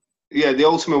yeah, the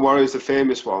Ultimate Warrior is the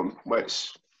famous one,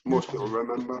 which most people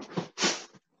remember.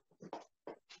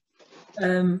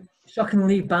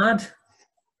 Shockingly bad.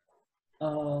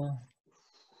 I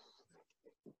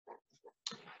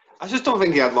just don't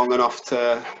think he had long enough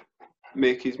to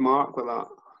make his mark with that.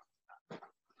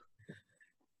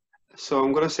 So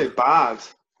I'm going to say bad.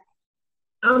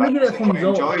 I'm going to give it a thumbs up.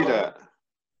 I enjoyed it.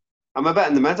 I'm a bit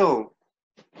in the middle.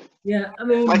 Yeah, I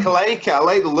mean... I like it. I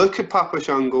like the look of Papa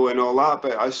Shango and all that,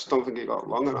 but I just don't think it got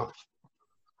long enough.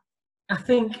 I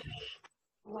think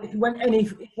if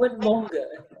it went longer,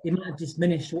 he might have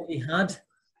diminished what he had.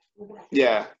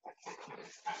 Yeah.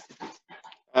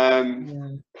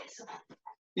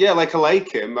 Yeah, like I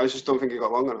like him. I just don't think it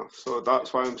got long enough. So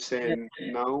that's why I'm saying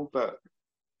no, but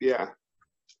yeah.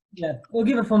 Yeah, we'll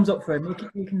give a thumbs up for him.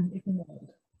 You can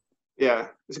Yeah,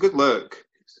 it's a good look.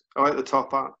 I like the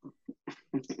top hat.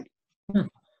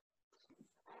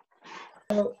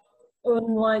 So,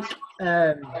 unlike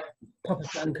Papa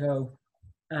Shango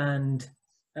and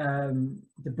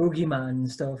the Boogeyman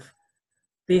and stuff,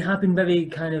 they have been very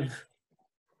kind of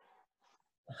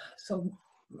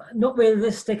not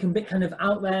realistic and a bit kind of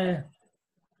out there.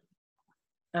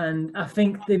 And I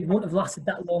think they wouldn't have lasted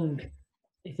that long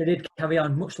if they did carry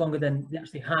on much longer than they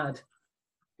actually had.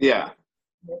 Yeah.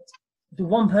 But the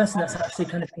one person that's actually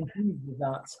kind of continued with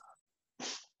that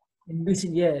in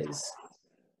recent years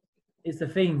is The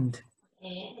Fiend.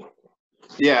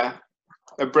 Yeah,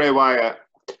 Bray Wyatt.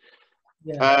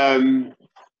 Yeah.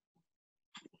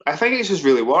 I think it just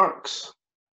really works.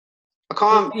 I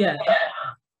can't. Yeah.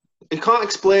 You can't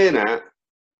explain it.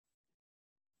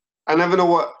 I never know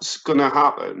what's gonna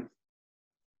happen,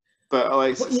 but I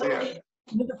like to see it.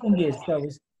 Another thing is, though,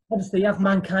 is obviously you have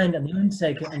Mankind and The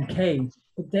Undertaker and Kane,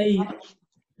 but they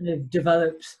kind of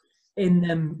developed in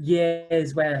them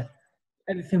years where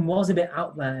everything was a bit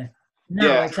out there.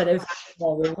 Now, like I said, everything's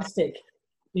more realistic.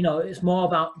 You know, it's more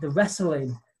about the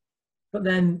wrestling. But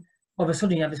then, all of a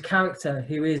sudden, you have this character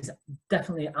who is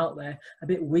definitely out there, a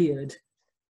bit weird,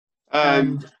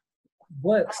 and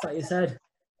works, like you said.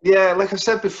 Yeah, like I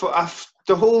said before,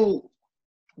 the whole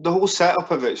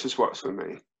setup of it just works for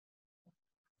me.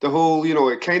 The whole,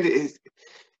 it kind of,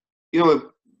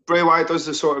 Bray Wyatt does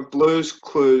the sort of Blues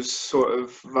Clues sort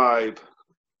of vibe,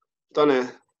 doesn't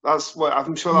it? That's what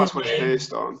I'm sure that's what it's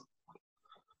based on.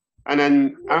 And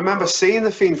then I remember seeing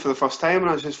The Fiend for the first time, and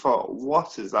I just thought,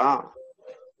 what is that?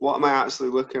 What am I actually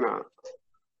looking at?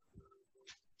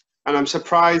 And I'm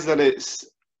surprised that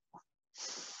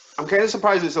I'm kind of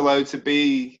surprised it's allowed to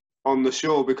be on the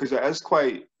show, because it is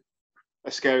quite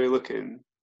a scary looking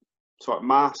sort of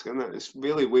mask, isn't it? It's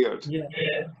really weird. Yeah,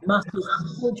 mask.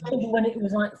 When it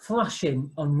was like flashing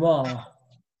on Raw,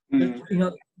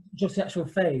 just the actual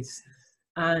face,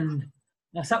 and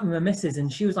I sat with my missus,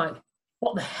 and she was like,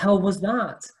 "What the hell was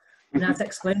that?" And I had to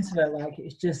explain to her, like,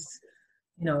 it's just,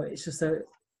 it's just an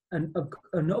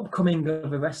upcoming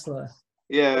of a wrestler.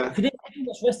 Yeah. If you didn't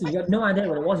watch wrestling, you had no idea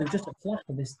what it was. It was just a flash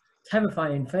of this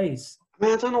terrifying face. I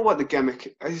mean, I don't know what the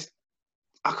gimmick is.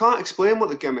 I can't explain what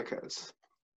the gimmick is.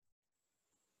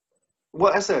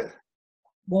 What is it?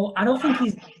 Well, I don't think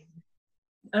he's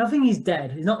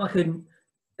dead. He's not like a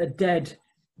dead.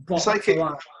 It's like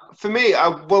for me. I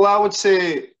would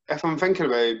say, if I'm thinking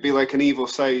about it, it'd be like an evil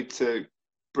side to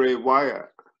Bray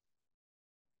Wyatt.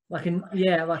 Like an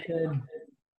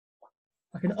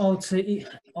alter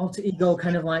ego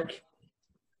kind of like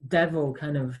devil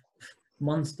kind of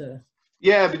monster.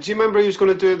 Yeah, but do you remember he was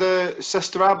going to do the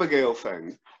Sister Abigail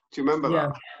thing? Do you remember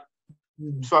that?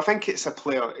 So I think it's a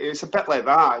bit like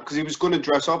that, because he was going to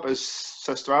dress up as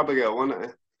Sister Abigail,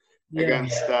 wasn't he?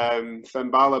 Against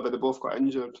Finn Balor, but they both got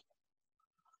injured.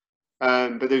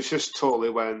 But they just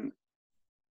totally went,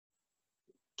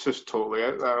 just totally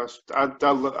out there.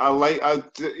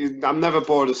 I'm never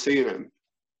bored of seeing him.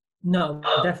 No,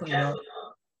 definitely not.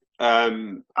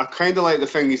 I kind of like the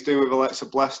thing he's doing with Alexa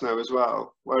Bliss now as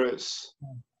well, where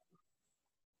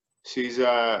she's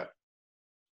sort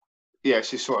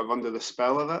of under the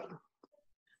spell of it.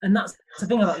 And that's the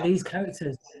thing about these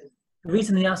characters. The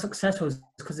reason they are successful is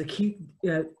because they keep,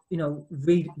 keep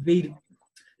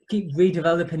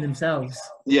redeveloping themselves.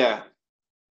 Yeah.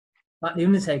 Like The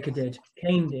Undertaker did,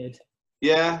 Kane did.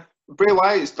 Yeah, Bray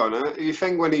Wyatt's done it. You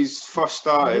think when he's first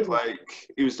started, like,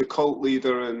 he was the cult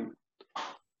leader and,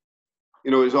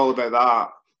 you know, it was all about that.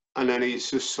 And then he's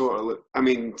just sort of, I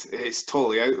mean, it's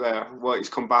totally out there what he's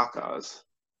come back as.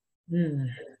 I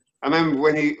remember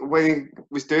when he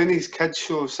was doing these kids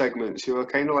show segments, you were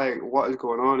kind of like, what is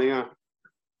going on here?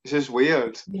 It's just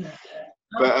weird. Yeah.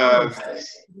 But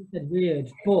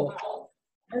weird, but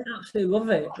I absolutely love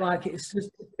it. Like, it's just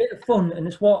a bit of fun, and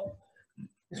it's what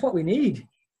we need.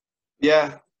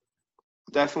 Yeah,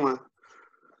 definitely.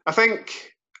 I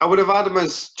think I would have had him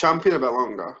as champion a bit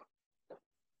longer,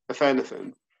 if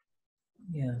anything.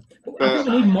 Yeah, but I think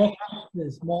we need more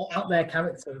characters, more out there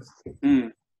characters.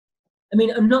 I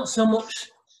mean, I'm not so much,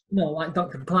 you know, like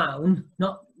Dr. Clown,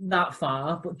 not that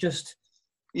far, but just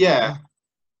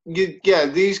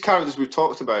these characters we've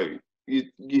talked about,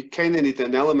 you kind of need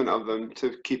an element of them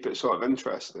to keep it sort of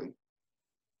interesting.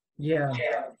 Yeah.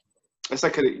 It's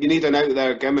like you need an out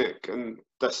there gimmick, and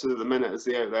this at the minute is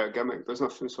the out there gimmick. There's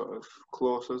nothing sort of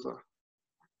close, is there?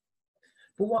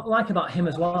 But what I like about him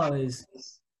as well is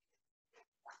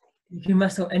you can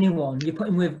wrestle anyone. You put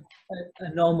him with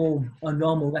a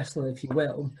normal wrestler, if you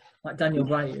will, like Daniel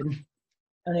Bryan,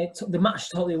 and the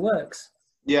match totally works.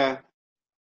 Yeah.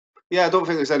 Yeah, I don't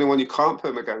think there's anyone you can't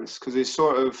put him against, because he's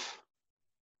sort of,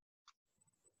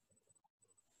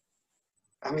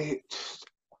 I mean,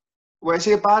 well, is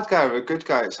he a bad guy or a good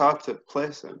guy? It's hard to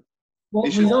place him. Well,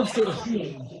 he's obviously a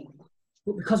heel,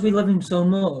 but because we love him so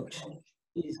much,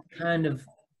 he's kind of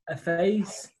a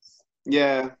face.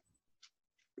 Yeah.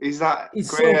 He's that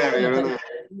grey area, isn't it?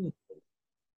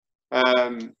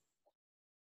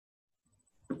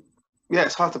 Yeah,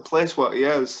 it's hard to place what he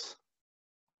is.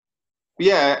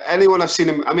 Yeah, anyone I've seen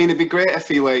him, I mean, it'd be great if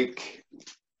he, like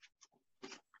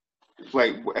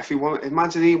if he won,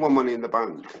 imagine he won Money in the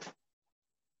Bank.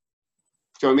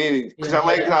 Do you know what I mean? Because I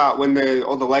like that when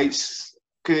all the lights,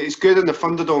 because it's good in the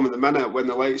Thunderdome at the minute, when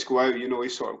the lights go out, you know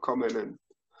he's sort of coming in.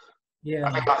 Yeah.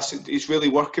 I think it's really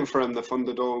working for him, the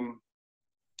Thunderdome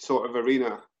sort of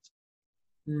arena.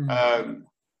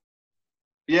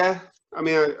 Yeah, I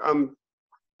mean, I'm a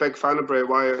big fan of Bray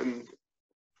Wyatt and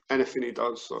anything he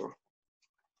does, so.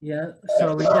 Yeah,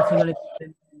 so we definitely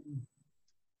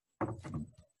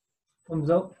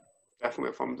thumbs up. Definitely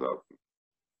a thumbs up.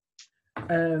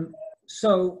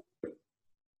 So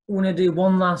we're gonna do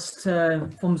one last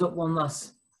thumbs up, one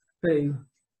last boo.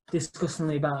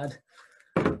 Disgustingly bad.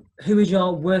 Who is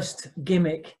your worst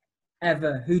gimmick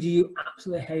ever? Who do you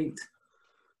absolutely hate?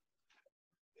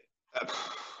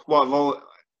 What? Well,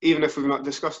 even if we've not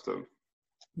discussed them.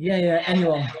 Yeah,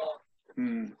 anyone.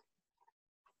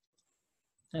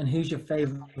 And who's your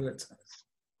favourite?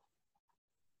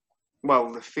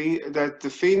 Well, the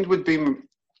Fiend would be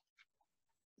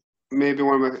maybe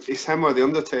one of my. It's him or the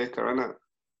Undertaker, isn't it?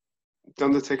 The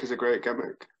Undertaker's a great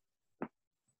gimmick.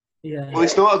 Yeah. Well,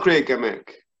 it's not a great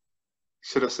gimmick,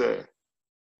 should I say?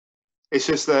 It's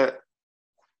just that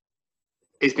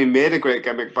it's been made a great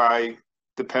gimmick by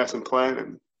the person playing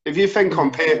him. If you think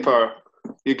on paper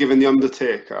you're giving the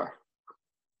Undertaker,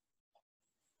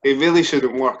 it really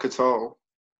shouldn't work at all.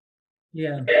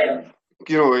 Yeah.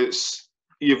 You know, it's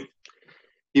you've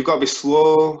got to be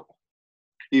slow.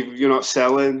 You're not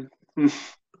selling.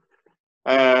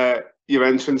 Your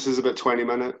entrance is about 20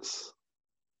 minutes.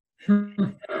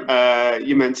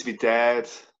 You're meant to be dead.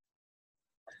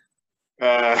 Do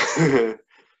you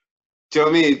know what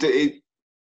I mean?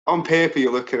 On paper,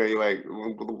 you're looking at it like,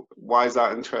 why is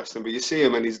that interesting? But you see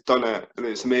him and he's done it, and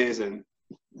it's amazing.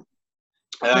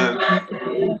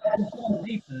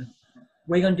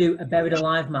 We're going to do a Buried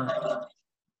Alive match.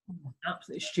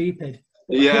 Absolutely stupid.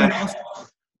 Yeah.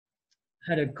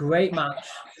 Had a great match,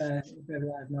 Buried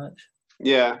Alive match.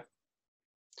 Yeah.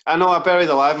 I know, a Buried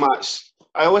Alive match.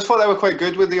 I always thought they were quite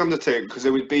good with The Undertaker, because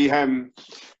it would be him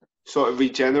sort of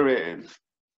regenerating,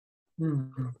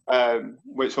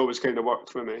 which always kind of worked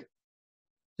for me.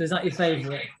 So is that your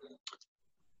favourite?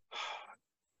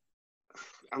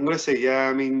 I'm going to say, yeah,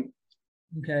 I mean...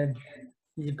 Okay.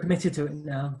 You've committed to it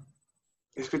now.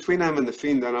 It's between him and The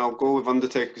Fiend, and I'll go with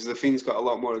Undertaker, because The Fiend's got a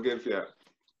lot more to give yet,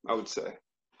 I would say.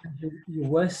 Your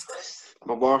worst?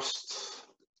 My worst.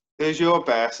 Who's your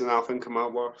best, and I'll think of my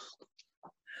worst.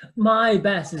 My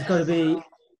best has got to be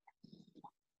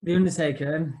The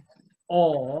Undertaker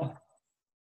or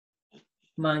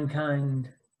Mankind.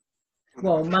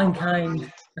 Well,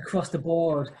 Mankind across the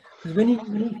board. Because when he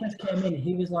first came in,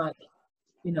 he was like,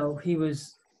 you know, he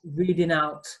was reading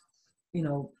out, you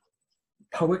know,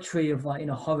 poetry of, like, you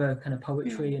know, horror kind of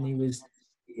poetry, and it was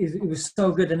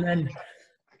so good. And then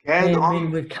again, came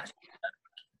in with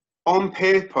on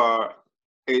paper,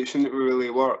 it shouldn't have really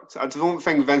worked. I don't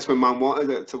think Vince McMahon wanted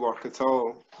it to work at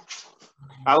all.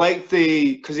 I liked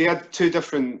because he had two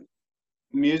different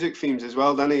music themes as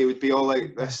well, didn't he? It would be all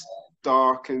like this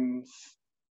dark and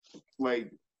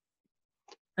like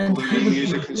gloomy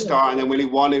music at start, and then when he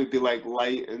won, it would be like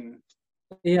light and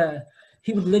he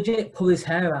would legit pull his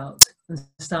hair out and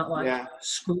start like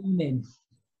screaming.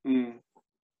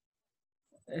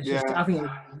 It's just, I think it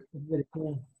was really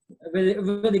cool. A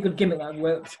really good gimmick that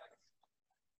worked.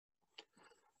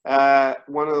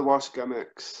 One of the worst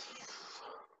gimmicks.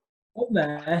 Up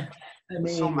there, I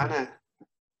mean, so many.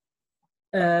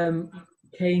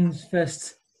 Kane's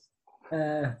first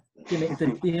gimmick,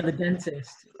 the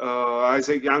dentist. Oh,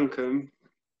 Isaac Yankem.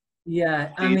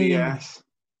 Yeah, I DDS. mean,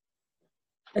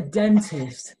 a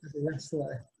dentist as a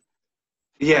wrestler.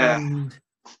 Yeah. And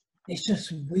it's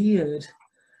just weird.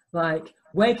 Like,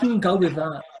 where can you go with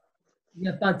that?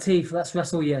 You have bad teeth, let's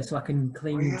wrestle you so I can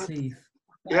clean your teeth.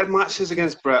 He had matches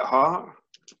against Bret Hart.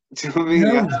 Do you know what I mean? No.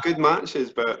 He had good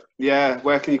matches, but yeah,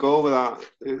 where can you go with that?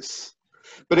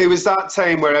 But it was that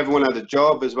time where everyone had a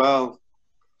job as well.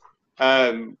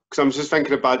 Because I'm just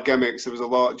thinking of bad gimmicks. There was a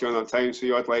lot during that time. So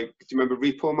you had like, do you remember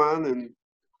Repo Man and?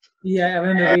 Yeah, I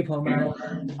remember Repo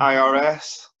Man.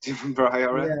 IRS. Do you remember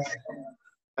IRS?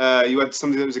 Yeah. You had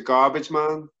somebody that was a garbage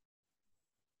man.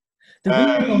 The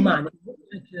Repo Man, it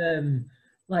looked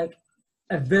like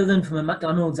a villain from a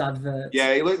McDonald's advert.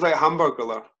 Yeah, he looked like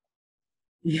Hamburglar.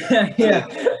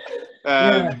 Yeah.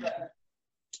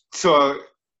 So,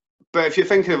 but if you're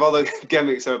thinking of other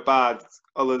gimmicks that are bad,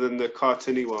 other than the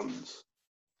cartoony ones,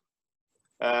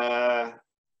 let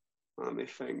me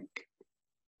think.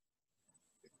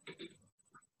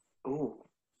 Oh.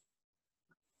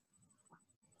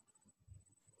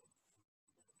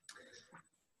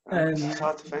 It's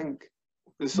hard to think.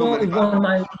 There's so many. One of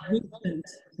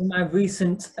my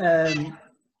recent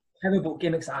terrible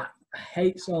gimmicks I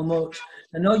hate so much.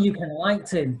 I know you kind of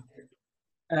liked him.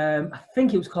 I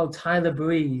think it was called Tyler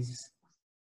Breeze.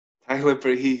 Tyler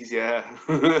Breeze, yeah.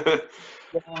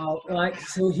 Wow, like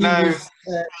so he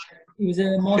was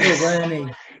a model, wasn't he?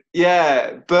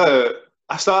 Yeah, but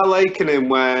I started liking him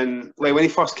when he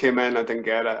first came in. I didn't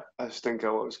get it. I just didn't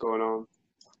get what was going on.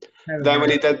 Then when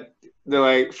he did the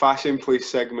like fashion police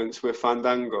segments with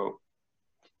Fandango,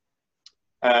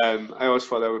 I always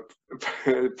thought they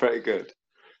were pretty good.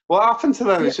 What happened to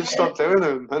them? They just stopped doing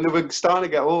them, and they were starting to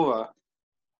get over.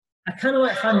 I kind of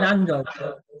like Fandango,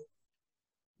 but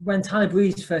when Tyler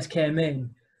Breeze first came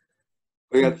in,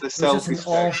 we had the selfie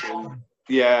section.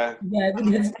 Yeah. Yeah,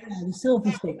 the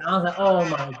selfie stick. I was like, oh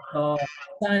my god,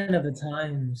 sign of the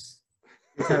times.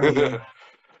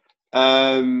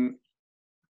 I'm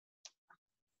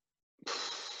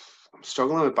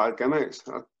struggling with bad gimmicks.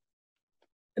 I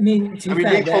mean,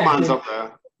 Repo Man's up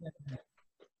there.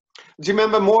 Do you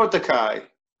remember Mordecai?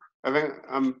 I think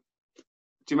do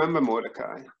you remember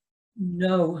Mordecai?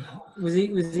 No, was he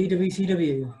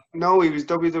WCW? No, he was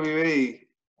WWE.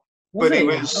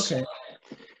 Okay.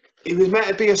 He was meant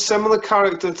to be a similar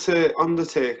character to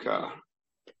Undertaker,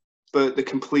 but the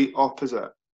complete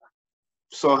opposite.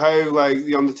 So how like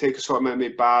the Undertaker sort of meant to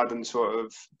be bad and sort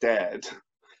of dead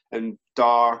and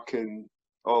dark and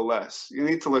all this. You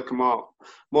need to look him up.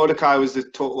 Mordecai was the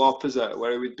total opposite,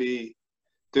 where he would be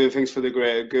doing things for the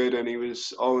greater good, and he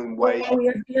was all in white. Oh, he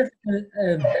had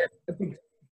a big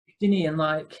skinny and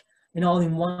like in all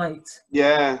in white.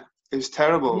 Yeah, it was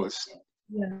terrible. It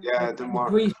didn't work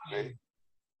for me.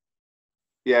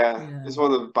 Yeah, it's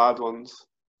one of the bad ones.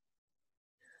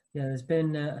 Yeah, there's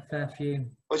been a fair few.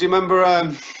 Oh, do you remember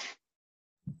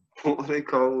what were they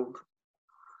called?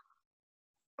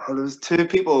 Oh, there was two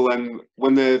people when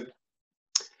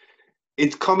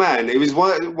he'd come in. It was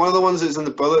one of the ones that's in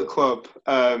the Bullet Club.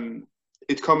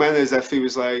 He'd come in as if he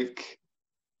was like,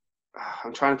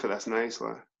 I'm trying to put this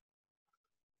nicely.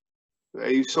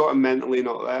 He was sort of mentally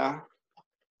not there.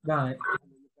 Right.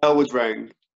 The bell would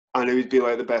ring, and he would be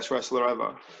like the best wrestler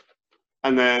ever.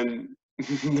 And then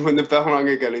when the bell rang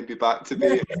again, he'd be back to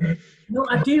be. No,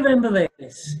 I do remember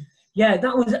this. Yeah,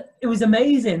 it was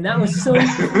amazing. That was so.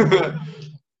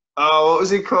 Oh, what was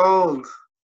he called?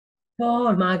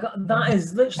 Oh my god, that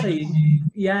is literally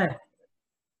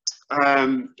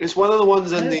it's one of the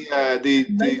ones in the They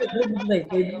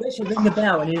literally ring the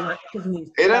bell and he like.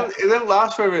 It didn't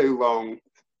last for very long.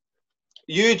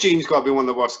 Eugene's got to be one of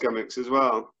the worst gimmicks as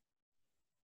well.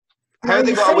 How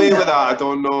they got away with that, I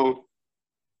don't know.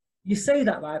 You say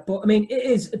that, right? But I mean, it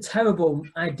is a terrible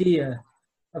idea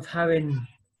of having.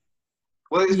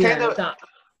 Well, it's kind of that.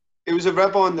 It was a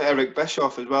rib on Eric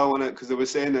Bischoff as well, wasn't it? Because they were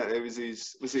saying that it was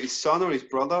his son or his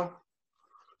brother?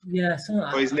 Yeah, something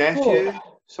like that. Or his nephew,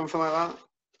 something like that.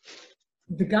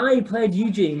 the guy who played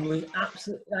Eugene was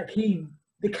absolutely like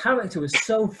the character was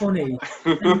so funny.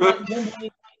 And like,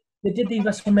 they did the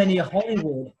WrestleMania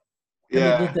Hollywood, and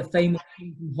they did the famous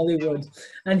thing from Hollywood,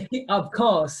 and of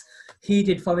course he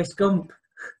did Forrest Gump.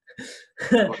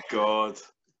 Oh my God!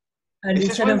 And it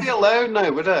just wouldn't be allowed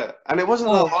now, would it? And it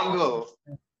wasn't that long ago.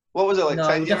 What was it, like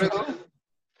 10 years ago?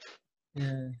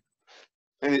 Yeah.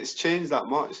 And it's changed that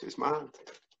much. It's mad.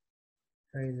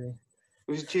 Crazy.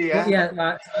 It was GM. But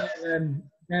yeah,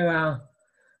 there are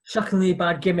shockingly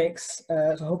bad gimmicks.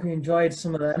 So I hope you enjoyed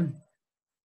some of them.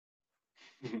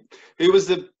 Who was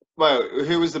the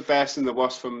best and the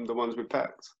worst from the ones we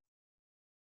picked?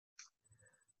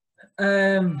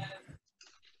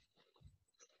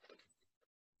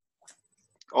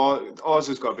 Oz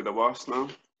has got to be the worst now.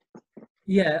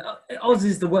 Yeah, Oz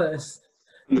is the worst.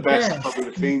 And the best is probably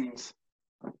the Fiends.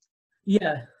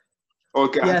 Yeah.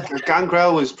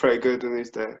 Gangrel was pretty good in his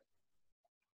day.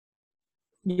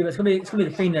 Yeah, but it's gonna be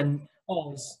the Fiend and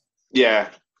Oz. Yeah,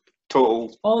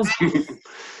 total. Oz.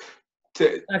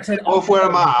 Like I said, both wear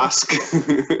a mask.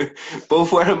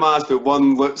 Both wear a mask, but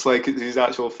one looks like it's his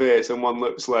actual face, and one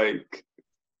looks like,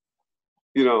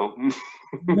 not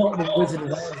the Wizard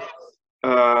of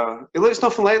Oz. It looks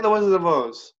nothing like the Wizard of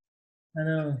Oz. I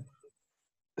know.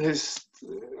 I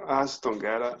just don't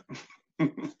get it.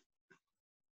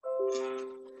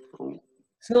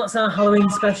 So that's our Halloween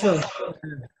special.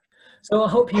 So I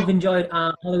hope you've enjoyed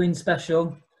our Halloween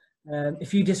special.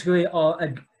 If you disagree or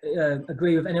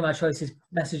agree with any of our choices,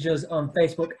 message us on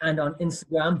Facebook and on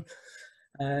Instagram.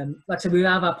 Like I said, we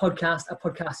have our podcast. Our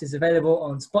podcast is available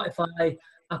on Spotify,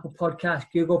 Apple Podcasts,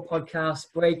 Google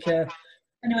Podcasts, Breaker.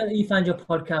 Anywhere that you find your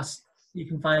podcast, you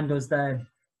can find us there.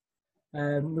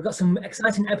 We've got some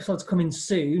exciting episodes coming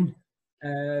soon.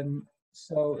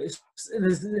 So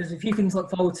there's a few things to look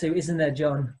forward to, isn't there,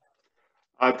 John?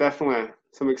 Definitely.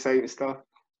 Some exciting stuff.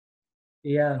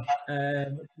 Yeah. I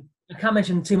can't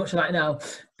mention too much right now.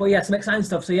 But yeah, some exciting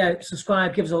stuff. So yeah,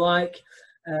 subscribe, give us a like.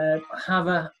 Have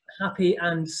a happy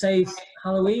and safe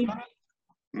Halloween.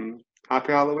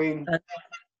 Happy Halloween.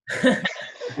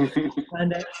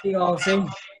 And see you all soon.